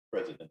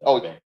 president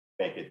of the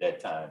bank at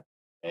that time,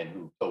 and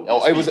who told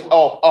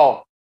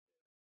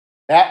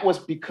that was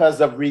because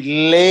of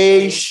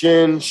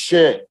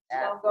relationship.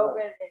 Don't go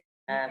with it.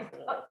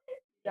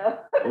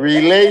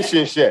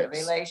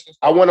 Relationships.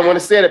 I want to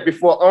say that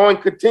before Owen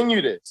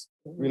continue this.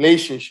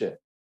 Relationship.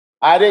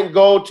 I didn't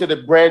go to the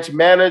branch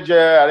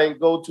manager. I didn't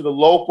go to the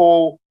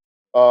local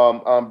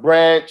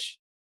branch.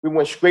 We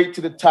went straight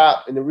to the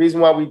top. And the reason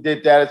why we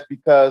did that is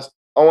because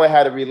Owen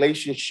had a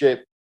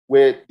relationship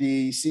with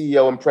the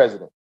CEO and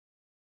president.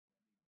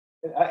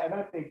 And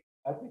I think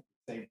the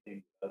same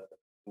thing with us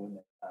during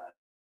that time.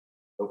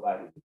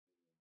 Nobody was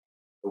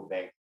no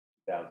bank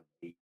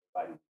 2008.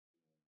 Nobody was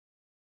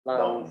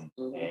loans.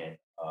 And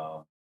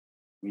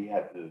we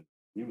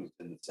was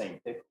in the same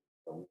pickle.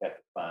 So we had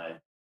to find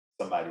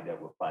somebody that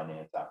would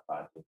finance our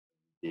project.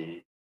 We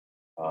did,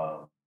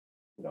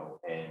 you know,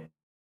 and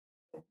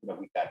you know,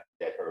 we got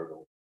that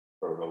hurdle.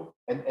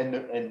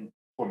 And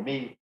for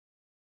me,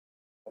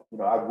 you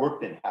know, I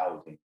worked in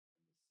housing in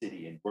the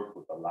city and worked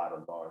with a lot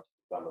of large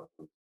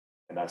developers,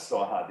 and I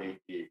saw how they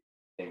did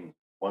things.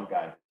 One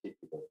guy in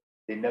particular,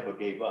 they never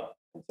gave up,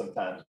 and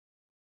sometimes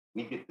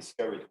we get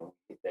discouraged when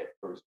we hit that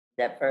first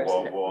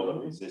wall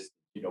of resistance.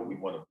 You know, we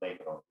want to blame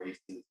it on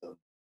racism. You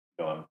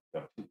know,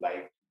 I'm too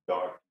light, too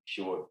dark, too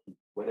short,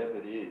 whatever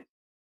it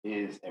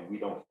is, and we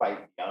don't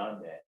fight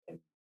beyond that. And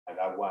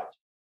I watch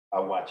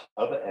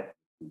other ethnic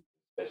groups,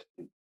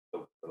 especially a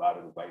lot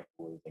of the white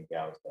boys and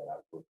gals that I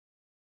work with,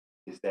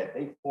 is that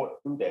they fought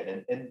through that.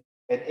 And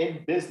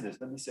in business,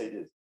 let me say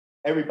this: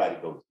 everybody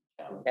goes through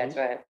challenges. That's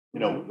right. You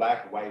know,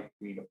 black, white,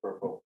 green, or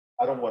purple.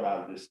 I don't want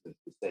our listeners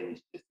to say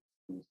it's just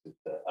exclusive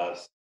to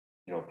us,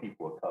 you know,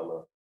 people of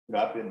color. You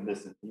know, I've been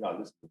listening, you know, I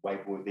listen to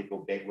white boys, they go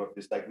bankrupt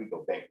just like we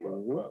go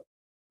bankrupt.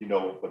 You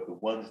know, but the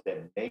ones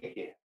that make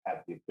it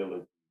have the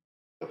ability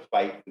to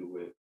fight through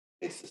it,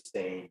 they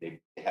sustain, they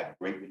have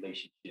great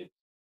relationships,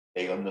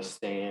 they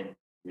understand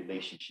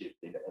relationships,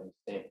 they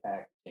understand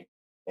packaging.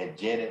 And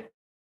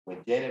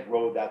when Janet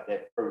rolled out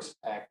that first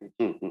package,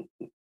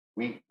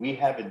 we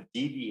haven't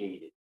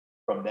deviated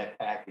from that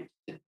package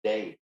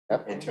today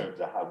in terms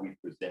of how we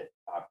present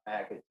our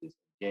packages.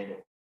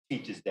 Janet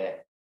teaches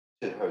that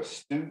to her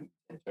students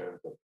in terms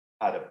of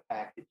how to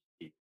package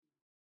people.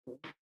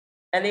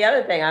 And the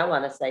other thing I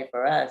want to say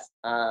for us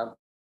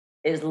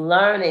is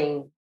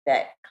learning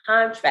that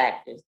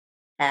contractors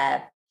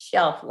have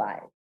shelf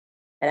life.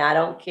 And I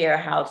don't care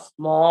how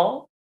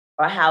small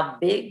or how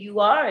big you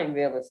are in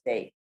real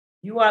estate,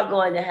 you are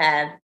going to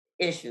have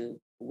issues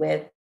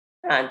with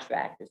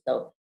contractors.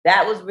 So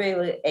that was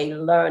really a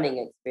learning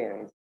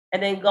experience.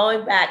 And then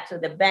going back to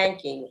the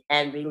banking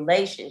and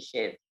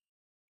relationships,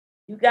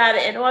 you got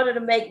to, in order to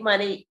make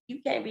money,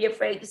 you can't be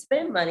afraid to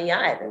spend money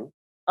either.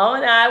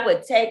 Owen and I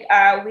would take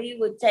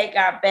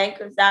our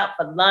bankers out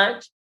for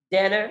lunch,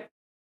 dinner,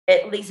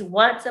 at least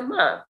once a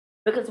month.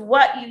 Because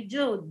what you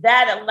do,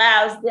 that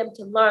allows them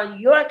to learn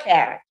your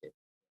character.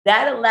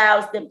 That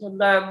allows them to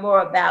learn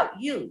more about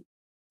you.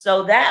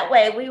 So that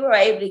way we were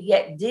able to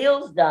get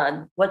deals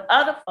done when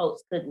other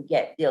folks couldn't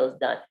get deals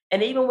done.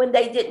 And even when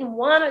they didn't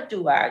want to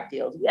do our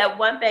deals. We have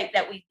one bank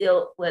that we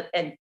deal with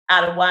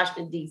out of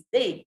Washington,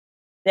 D.C.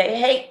 They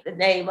hate the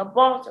name of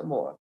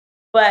Baltimore.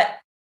 But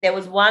there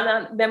was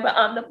one member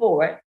on the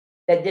board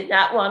that did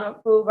not want to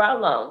approve our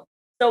loan.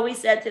 So we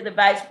said to the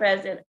vice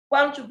president,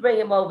 why don't you bring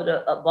him over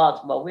to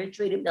Baltimore? We'll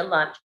treat him to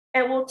lunch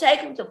and we'll take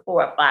him to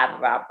 4 or 5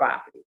 of our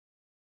properties.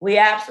 We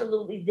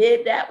absolutely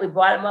did that. We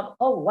brought him up.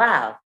 Oh,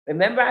 wow.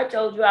 Remember I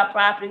told you our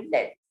property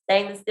that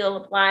stainless steel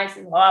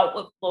appliances,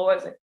 hardwood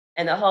floors,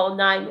 and the whole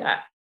 9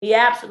 yards. He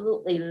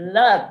absolutely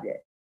loved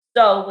it.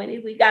 So when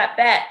we got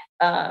back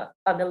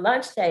on the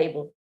lunch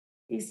table,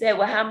 he said,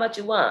 well, how much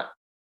you want?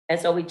 And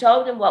so we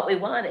told him what we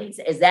wanted. He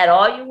said, is that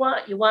all you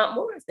want? You want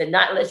more? I said,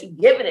 not unless you're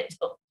giving it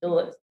to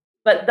us.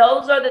 But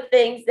those are the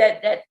things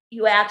that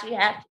you actually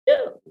have to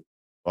do.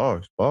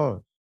 Bars.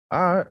 All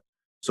right.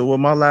 So with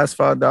my last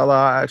 $5, I'll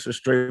ask a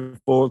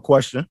straightforward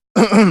question.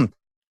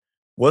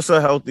 What's a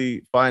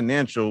healthy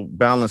financial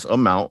balance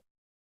amount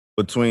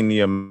between the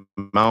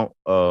amount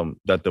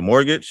that the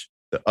mortgage,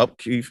 the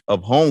upkeep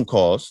of home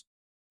costs,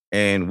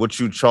 and what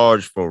you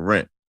charge for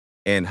rent?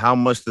 And how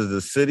much does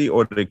the city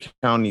or the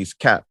county's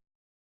cap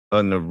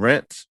on the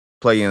rent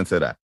play into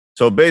that?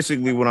 So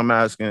basically what I'm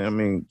asking, I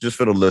mean, just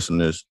for the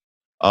listeners,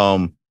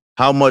 how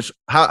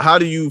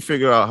do you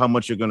figure out how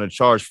much you're going to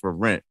charge for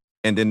rent?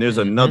 And then there's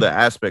another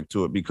aspect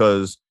to it,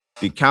 because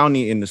the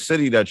county and the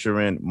city that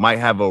you're in might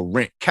have a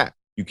rent cap.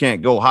 You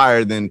can't go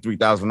higher than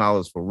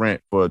 $3,000 for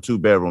rent for a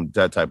 2-bedroom,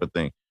 that type of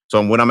thing.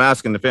 So what I'm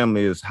asking the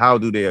family is, how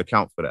do they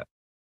account for that?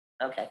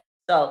 Okay.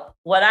 So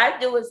what I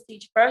do is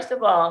teach, first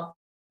of all,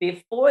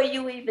 before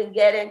you even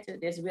get into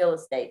this real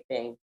estate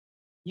thing,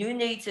 you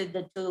need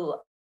to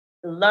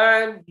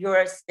learn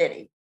your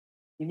city.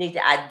 You need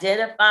to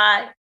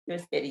identify your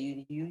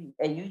city.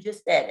 You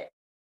just said it.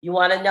 You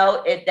want to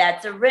know if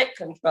that's a rent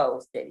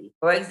control city.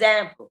 For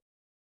example,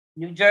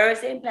 New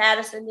Jersey and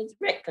Patterson is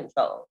rent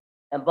control.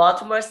 In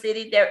Baltimore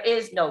City, there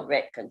is no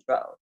rent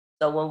control.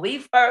 So when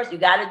you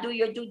got to do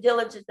your due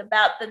diligence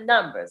about the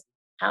numbers,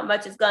 how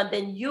much it's going,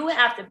 then you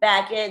have to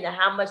back into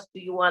how much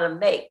do you want to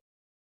make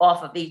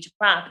off of each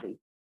property.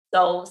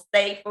 So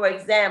say, for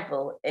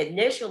example,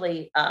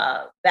 initially,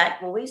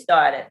 back when we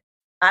started,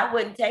 I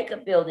wouldn't take a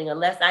building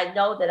unless I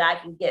know that I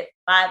can get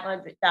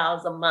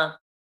 $500 a month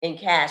in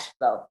cash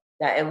flow.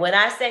 Now, and when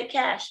I say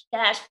cash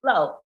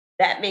flow,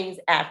 that means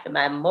after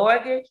my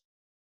mortgage,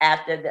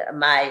 after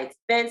my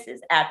expenses,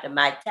 after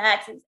my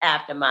taxes,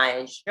 after my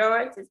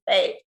insurance is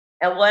paid.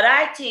 And what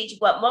I teach,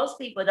 what most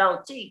people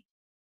don't teach,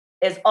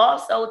 is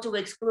also to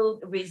exclude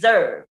the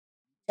reserve.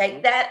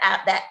 Take that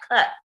out, that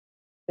cut,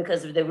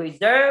 because the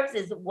reserves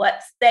is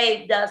what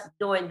saved us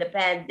during the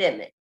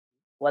pandemic.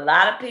 For a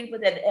lot of people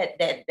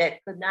that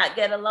could not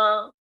get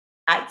along,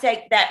 I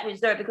take that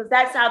reserve because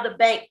that's how the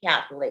bank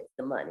calculates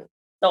the money.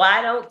 So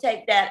I don't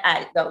take that.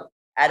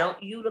 I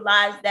don't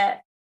utilize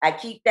that. I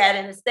keep that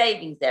in the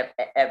savings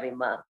every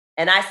month.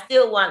 And I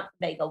still want to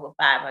make over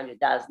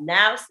 $500.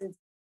 Now, since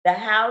the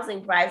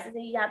housing prices,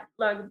 and you have to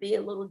learn to be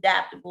a little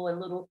adaptable and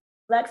a little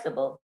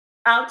flexible,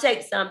 I'll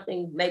take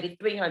something, maybe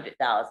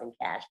 $300 in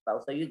cash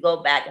flow. So you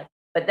go back,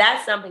 but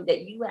that's something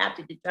that you have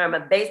to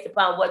determine based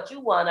upon what you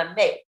want to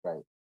make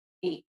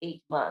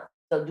each month.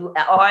 So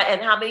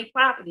and how many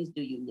properties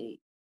do you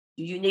need?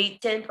 Do you need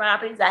 10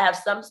 properties? I have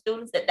some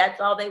students that's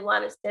all they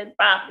want is 10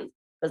 properties,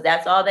 because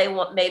that's all they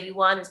want. Maybe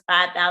one is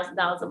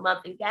 $5,000 a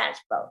month in cash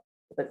flow.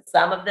 But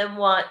some of them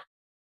want,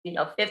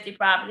 50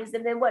 properties.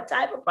 And then what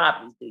type of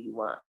properties do you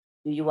want?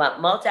 Do you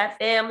want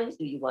multifamilies?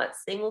 Do you want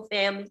single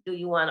families? Do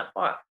you want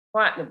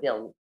partner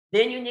building?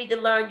 Then you need to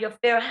learn your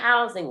fair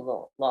housing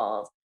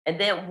laws, and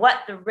then what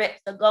the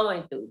rents are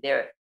going through.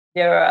 There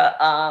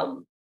are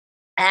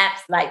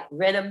apps like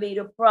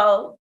Rent-A-Meter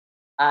Pro,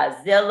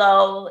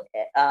 Zillow,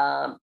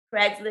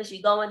 Craigslist.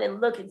 You go in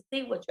and look and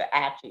see what your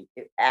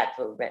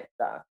actual rents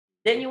are.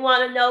 Then you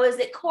want to know, is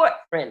it court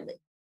friendly?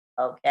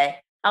 Okay.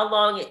 How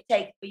long it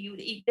takes for you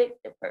to evict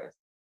the person.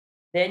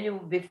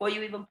 Then before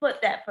you even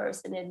put that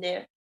person in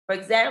there. For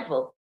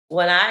example,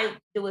 when I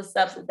do a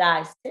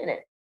subsidized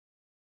tenant,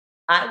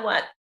 I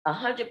want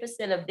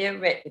 100% of their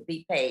rent to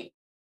be paid.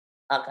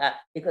 Okay.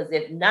 Because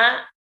if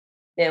not,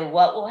 then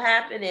what will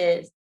happen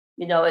is,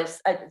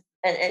 it's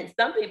and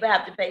some people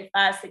have to pay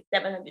 $500,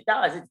 $600,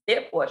 $700. It's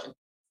their portion.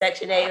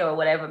 Section 8 or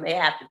whatever may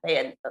have to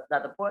pay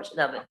another portion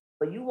of it.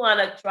 But you want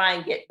to try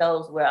and get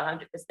those where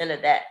 100%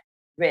 of that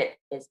rent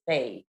is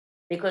paid,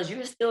 because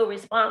you're still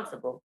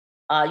responsible.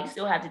 You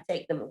still have to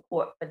take them in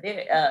court for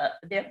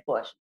their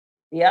portion.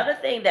 The other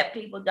thing that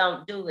people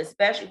don't do,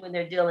 especially when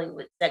they're dealing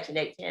with Section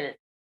 8 tenants,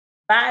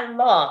 by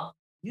law,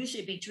 you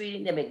should be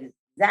treating them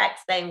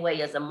exact same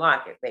way as a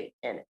market rate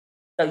tenant.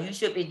 So you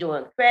should be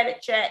doing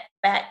credit check,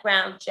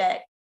 background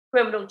check,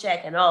 criminal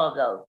check, and all of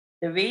those.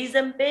 The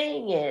reason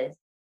being is,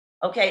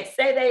 okay,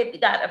 say they've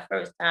got a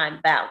first-time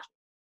voucher,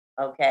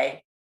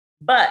 okay,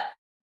 but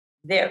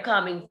they're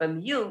coming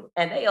from you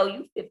and they owe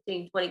you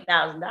 $15,000,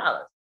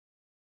 $20,000.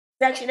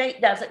 Section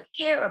 8 doesn't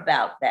care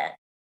about that,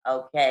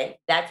 okay?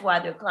 That's why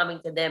they're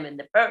coming to them in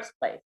the first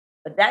place.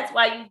 But that's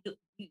why you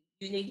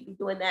need to be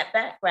doing that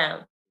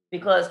background,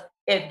 because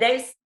if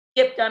they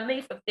skipped on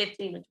me for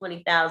 $15,000 or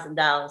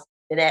 $20,000,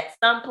 then at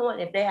some point,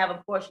 if they have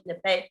a portion to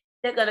pay,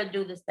 they're going to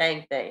do the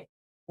same thing.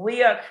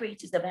 We are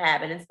creatures of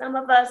habit, and some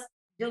of us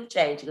do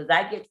change, because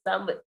I get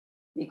some,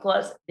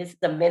 because this is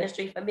a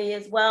ministry for me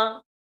as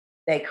well.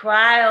 They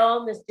cry,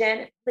 oh, Miss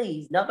Janet,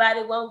 please,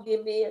 nobody won't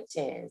give me a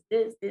chance.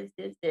 This.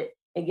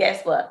 And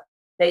guess what?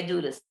 They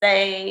do the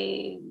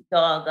same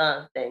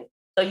doggone thing.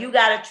 So you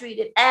got to treat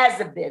it as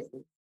a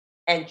business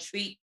and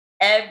treat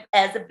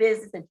as a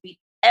business and treat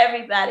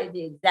everybody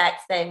the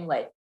exact same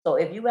way. So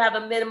if you have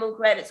a minimum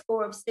credit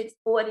score of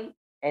 640,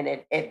 and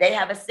if they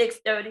have a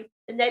 630,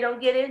 then they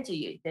don't get into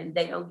you. Then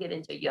they don't get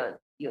into your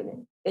unit.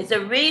 It's a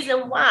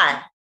reason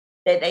why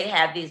that they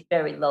have these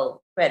very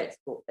low credit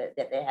score, that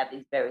they have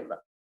these very low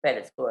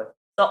credit scores.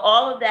 So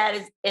all of that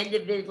is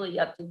individually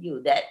up to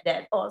you.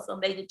 That also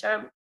may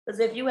determine, because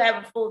if you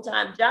have a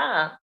full-time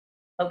job,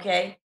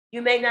 okay,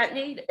 you may not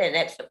need an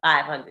extra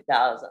 $500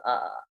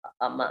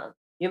 a month.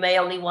 You may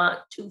only want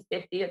 $250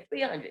 or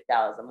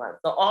 $300 a month.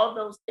 So all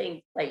those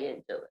things play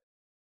into it.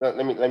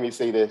 Let me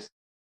say this.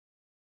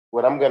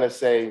 What I'm gonna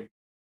say,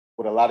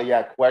 with a lot of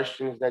y'all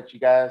questions that you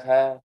guys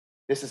have,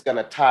 this is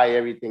gonna tie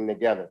everything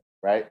together,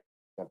 right?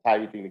 Gonna tie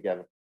everything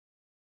together.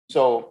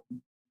 So,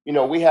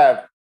 we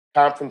have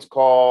conference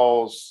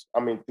calls,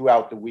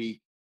 throughout the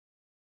week,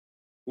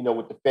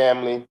 with the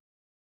family.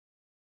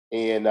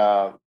 And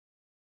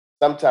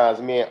sometimes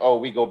me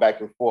and we go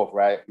back and forth,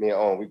 right? Me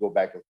and we go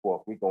back and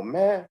forth. We go,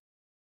 man,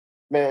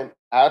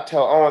 I'll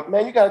tell Owen,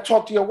 man, you gotta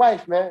talk to your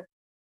wife, man.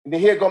 And then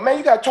he'll go, man,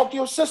 you gotta talk to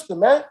your sister,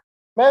 man.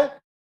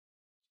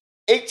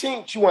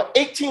 She want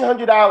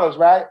 $1,800,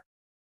 right?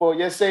 For,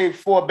 let's say,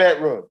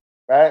 4-bedroom,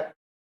 right?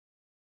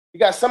 You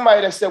got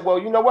somebody that said, well,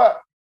 you know what?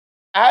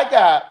 I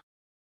got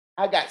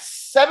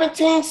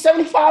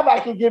 $1,775 I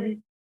can give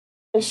you.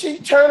 And she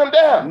turned them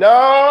down.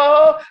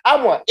 No,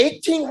 I want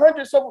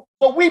 $1,800. So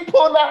we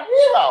pulling our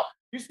hair out.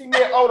 You see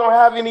me and don't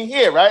have any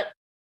hair, right?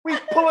 We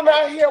pulling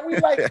our hair. We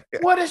like,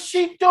 what is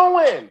she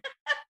doing?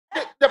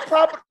 The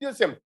property,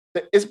 listen,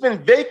 it's been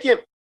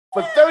vacant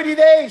for 30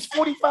 days,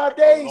 45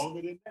 days.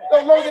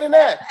 No longer than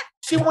that.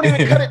 She won't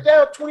even cut it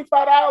down,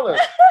 $25.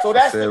 So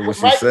that's what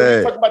she right.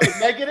 said. When you talk about the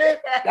negative,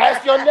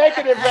 that's your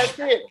negative right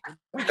there.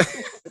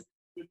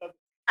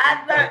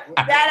 I've learned.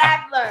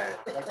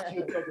 Like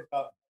you talk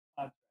about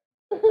contract.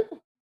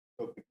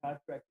 So the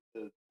contract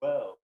does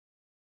well.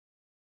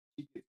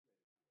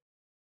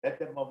 Let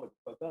that motherfucker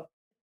fuck up.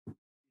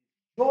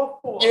 Your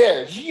fault. Yeah,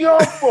 it's your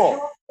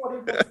fault.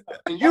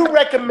 And you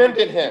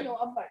recommended him.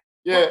 I'm like,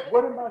 yeah.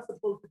 What am I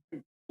supposed to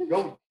do?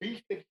 Go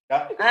beat the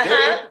guy.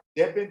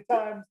 There have been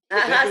times,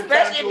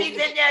 especially if he's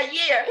in there a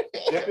year.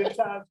 There have been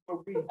times where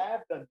we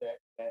have done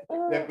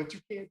that, but you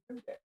can't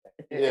do that.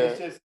 Yeah. It's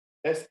just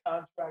that's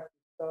contract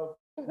stuff.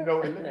 And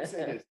let me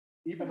say this: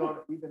 even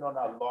on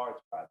our large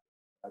projects,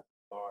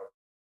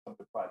 some of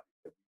the projects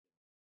that we've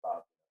been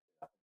involved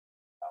in,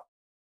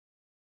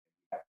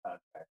 we have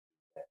contracts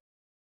that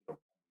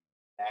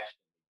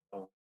nationally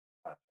don't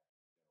contract.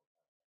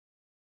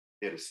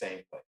 They're the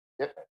same way.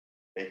 Yep.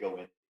 They go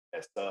in,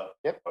 messed up.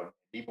 Yep. Or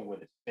even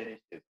when it's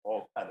finished, there's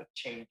all kind of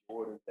change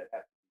orders that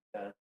have to be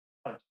done.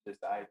 Punch this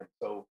item.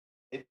 So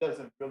it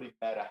doesn't really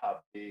matter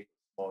how big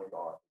or small you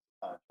are as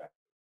a contractor.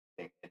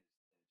 It's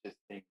just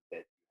things that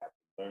you have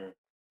to learn. You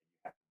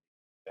have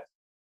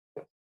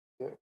to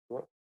make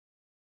investments.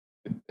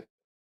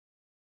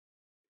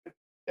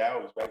 That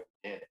was right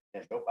in.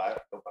 And nobody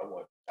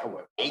want. I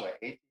want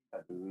 18.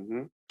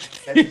 Mm-hmm.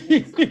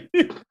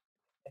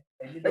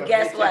 But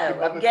guess what?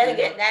 I'm getting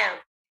it now.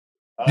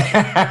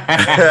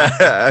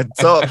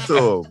 Talk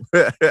to him.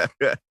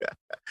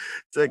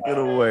 Take it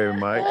away,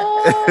 Mike.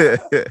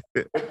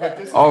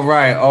 All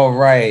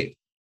right.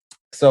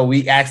 So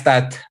we asked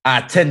our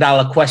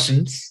 $10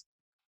 questions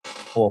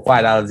for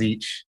 $5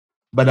 each.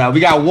 But we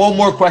got one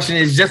more question.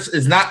 This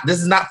is not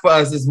for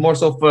us. It's more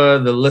so for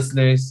the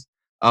listeners.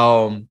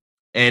 And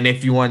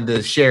if you wanted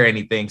to share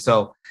anything.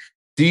 So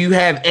do you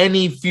have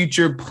any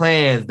future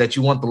plans that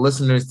you want the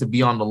listeners to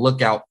be on the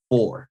lookout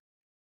for?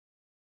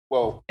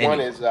 Well, one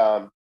is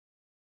we're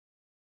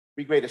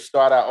going to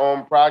start our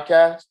own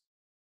podcast.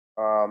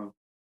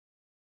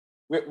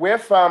 We're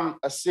from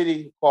a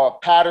city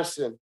called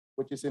Patterson,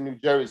 which is in New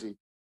Jersey.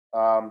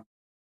 So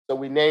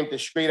we named it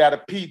straight out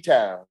of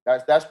P-Town.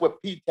 That's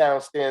what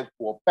P-Town stands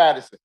for,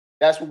 Patterson.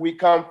 That's where we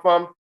come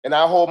from. And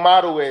our whole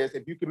motto is,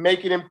 if you can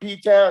make it in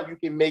P-Town, you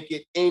can make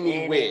it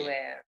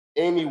anywhere.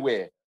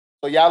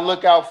 So y'all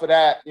look out for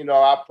that.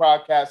 Our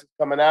podcast is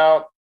coming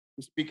out.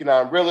 We're speaking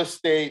on real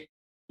estate.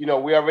 We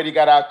already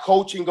got our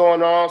coaching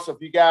going on. So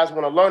if you guys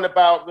want to learn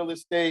about real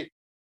estate,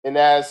 and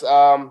as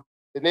the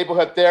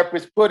neighborhood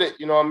therapist put it,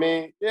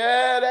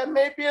 yeah, that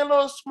may be a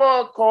little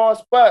small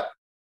cost, but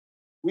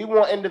we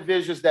want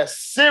individuals that's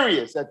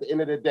serious at the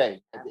end of the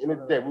day. At the end of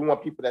the day, we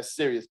want people that's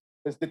serious.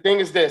 Because the thing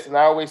is this, and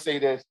I always say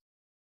this,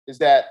 is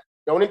that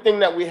the only thing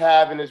that we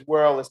have in this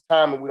world is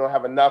time, and we don't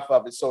have enough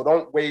of it. So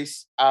don't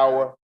waste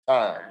our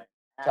time.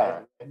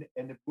 And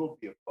it will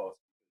be a cost.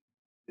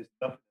 There's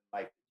nothing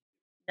like it.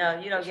 No,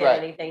 you don't get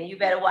anything. You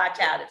better watch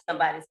out if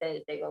somebody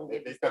says they're going to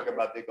give you something.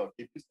 They're going to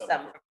give you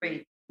something for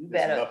free. You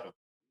better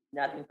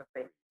nothing for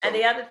free. And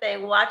the other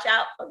thing, watch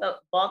out for the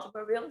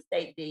Baltimore Real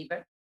Estate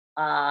Diva.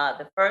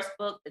 The first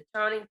book, The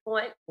Turning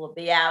Point, will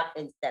be out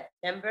in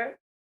September.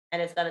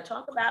 And it's going to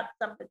talk about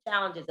some of the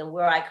challenges and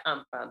where I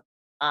come from.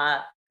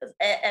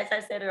 As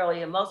I said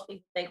earlier, most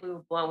people think we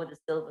were born with a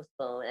silver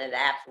spoon, and it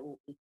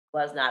absolutely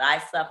was not. I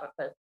suffer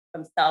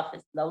from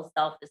low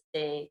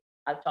self-esteem.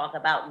 I talk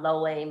about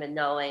low aim and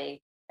no aim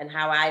and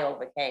how I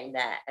overcame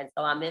that. And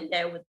so I'm in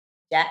there with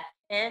Jack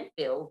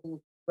Canfield,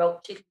 who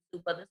wrote Chicken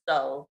Soup for the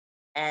Soul,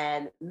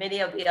 and many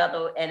of the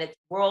other, and it's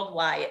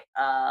worldwide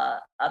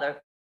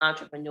other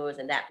entrepreneurs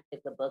in that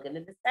particular book. And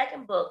then the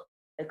second book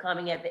is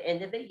coming at the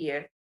end of the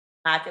year,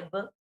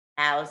 Pocketbook,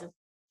 Houses,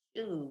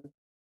 Shoes,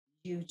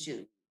 You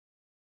Choose.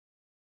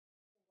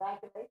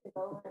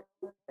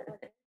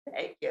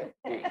 Thank you.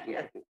 And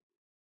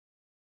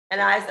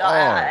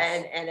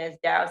and as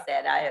Daryl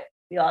said,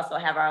 we also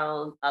have our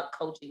own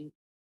coaching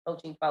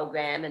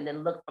program, and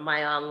then look for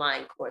my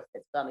online course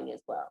that's coming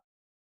as well.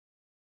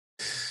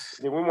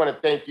 Yeah, we want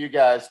to thank you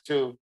guys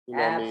too. You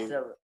know Absolutely. what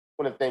I mean?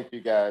 I want to thank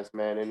you guys,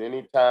 man. And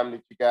anytime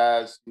that you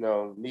guys,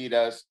 need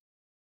us,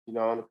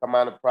 to come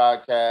on a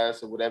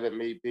podcast or whatever it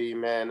may be,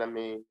 man. I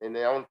mean, and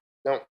they don't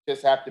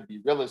just have to be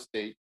real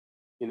estate.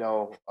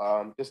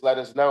 Just let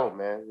us know,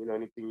 man.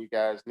 Anything you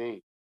guys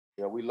need.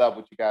 We love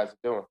what you guys are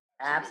doing.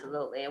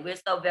 Absolutely. And we're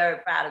so very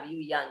proud of you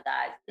young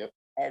guys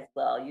as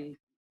well. You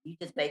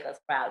just make us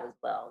proud as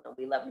well. And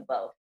we love you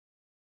both.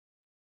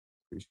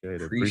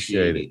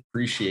 Appreciate it.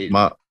 Appreciate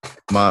it.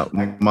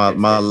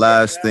 My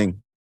last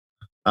thing.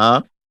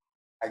 Huh?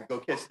 I can go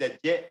catch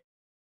that jet.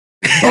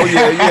 Oh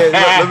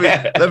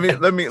yeah.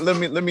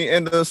 Let me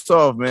end this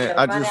off, man.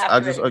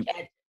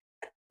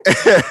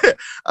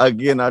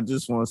 Again, I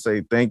just want to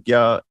say thank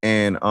y'all,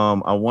 and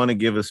I want to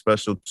give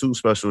two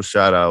special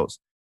shout outs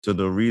to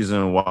the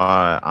reason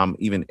why I'm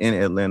even in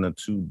Atlanta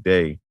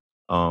today.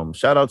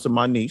 Shout out to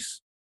my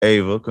niece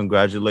Ava,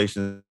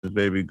 congratulations,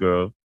 baby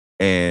girl.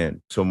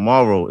 And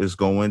tomorrow is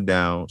going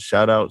down.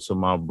 Shout out to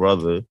my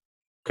brother,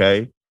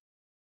 okay,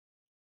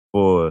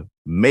 for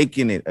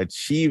making it,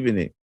 achieving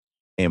it,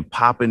 and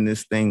popping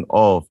this thing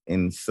off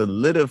and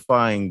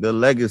solidifying the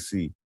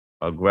legacy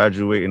of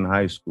graduating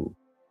high school.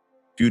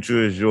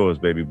 Future is yours,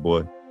 baby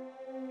boy.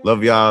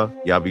 Love y'all.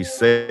 Y'all be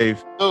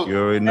safe. You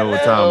already know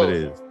what time it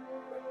is.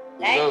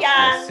 Thank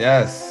y'all.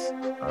 Yes.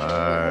 All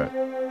right.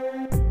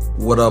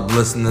 What up,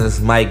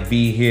 listeners? Mike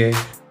B here.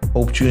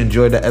 Hope you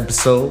enjoyed the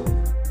episode.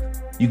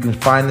 You can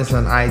find us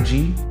on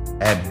IG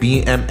at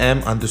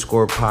BMM_podcast.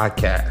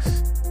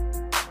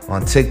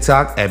 On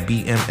TikTok at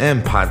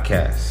BMM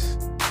Podcast.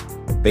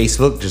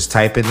 Facebook, just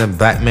type in the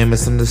Black Man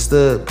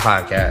Misunderstood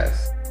Podcast.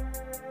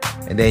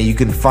 And then you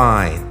can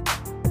find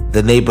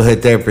The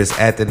Neighborhood Therapist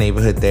at The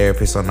Neighborhood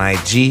Therapist on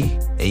IG.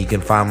 And you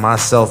can find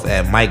myself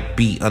at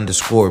MikeB_BMM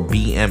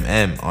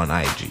on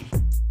IG.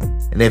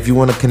 And if you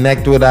want to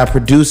connect with our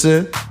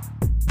producer,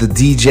 the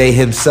DJ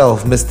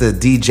himself, Mr.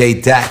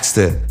 DJ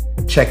Daxter,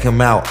 check him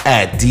out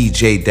at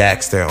DJ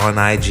Daxter on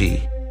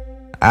IG.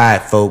 All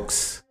right,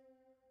 folks.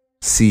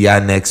 See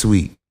y'all next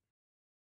week.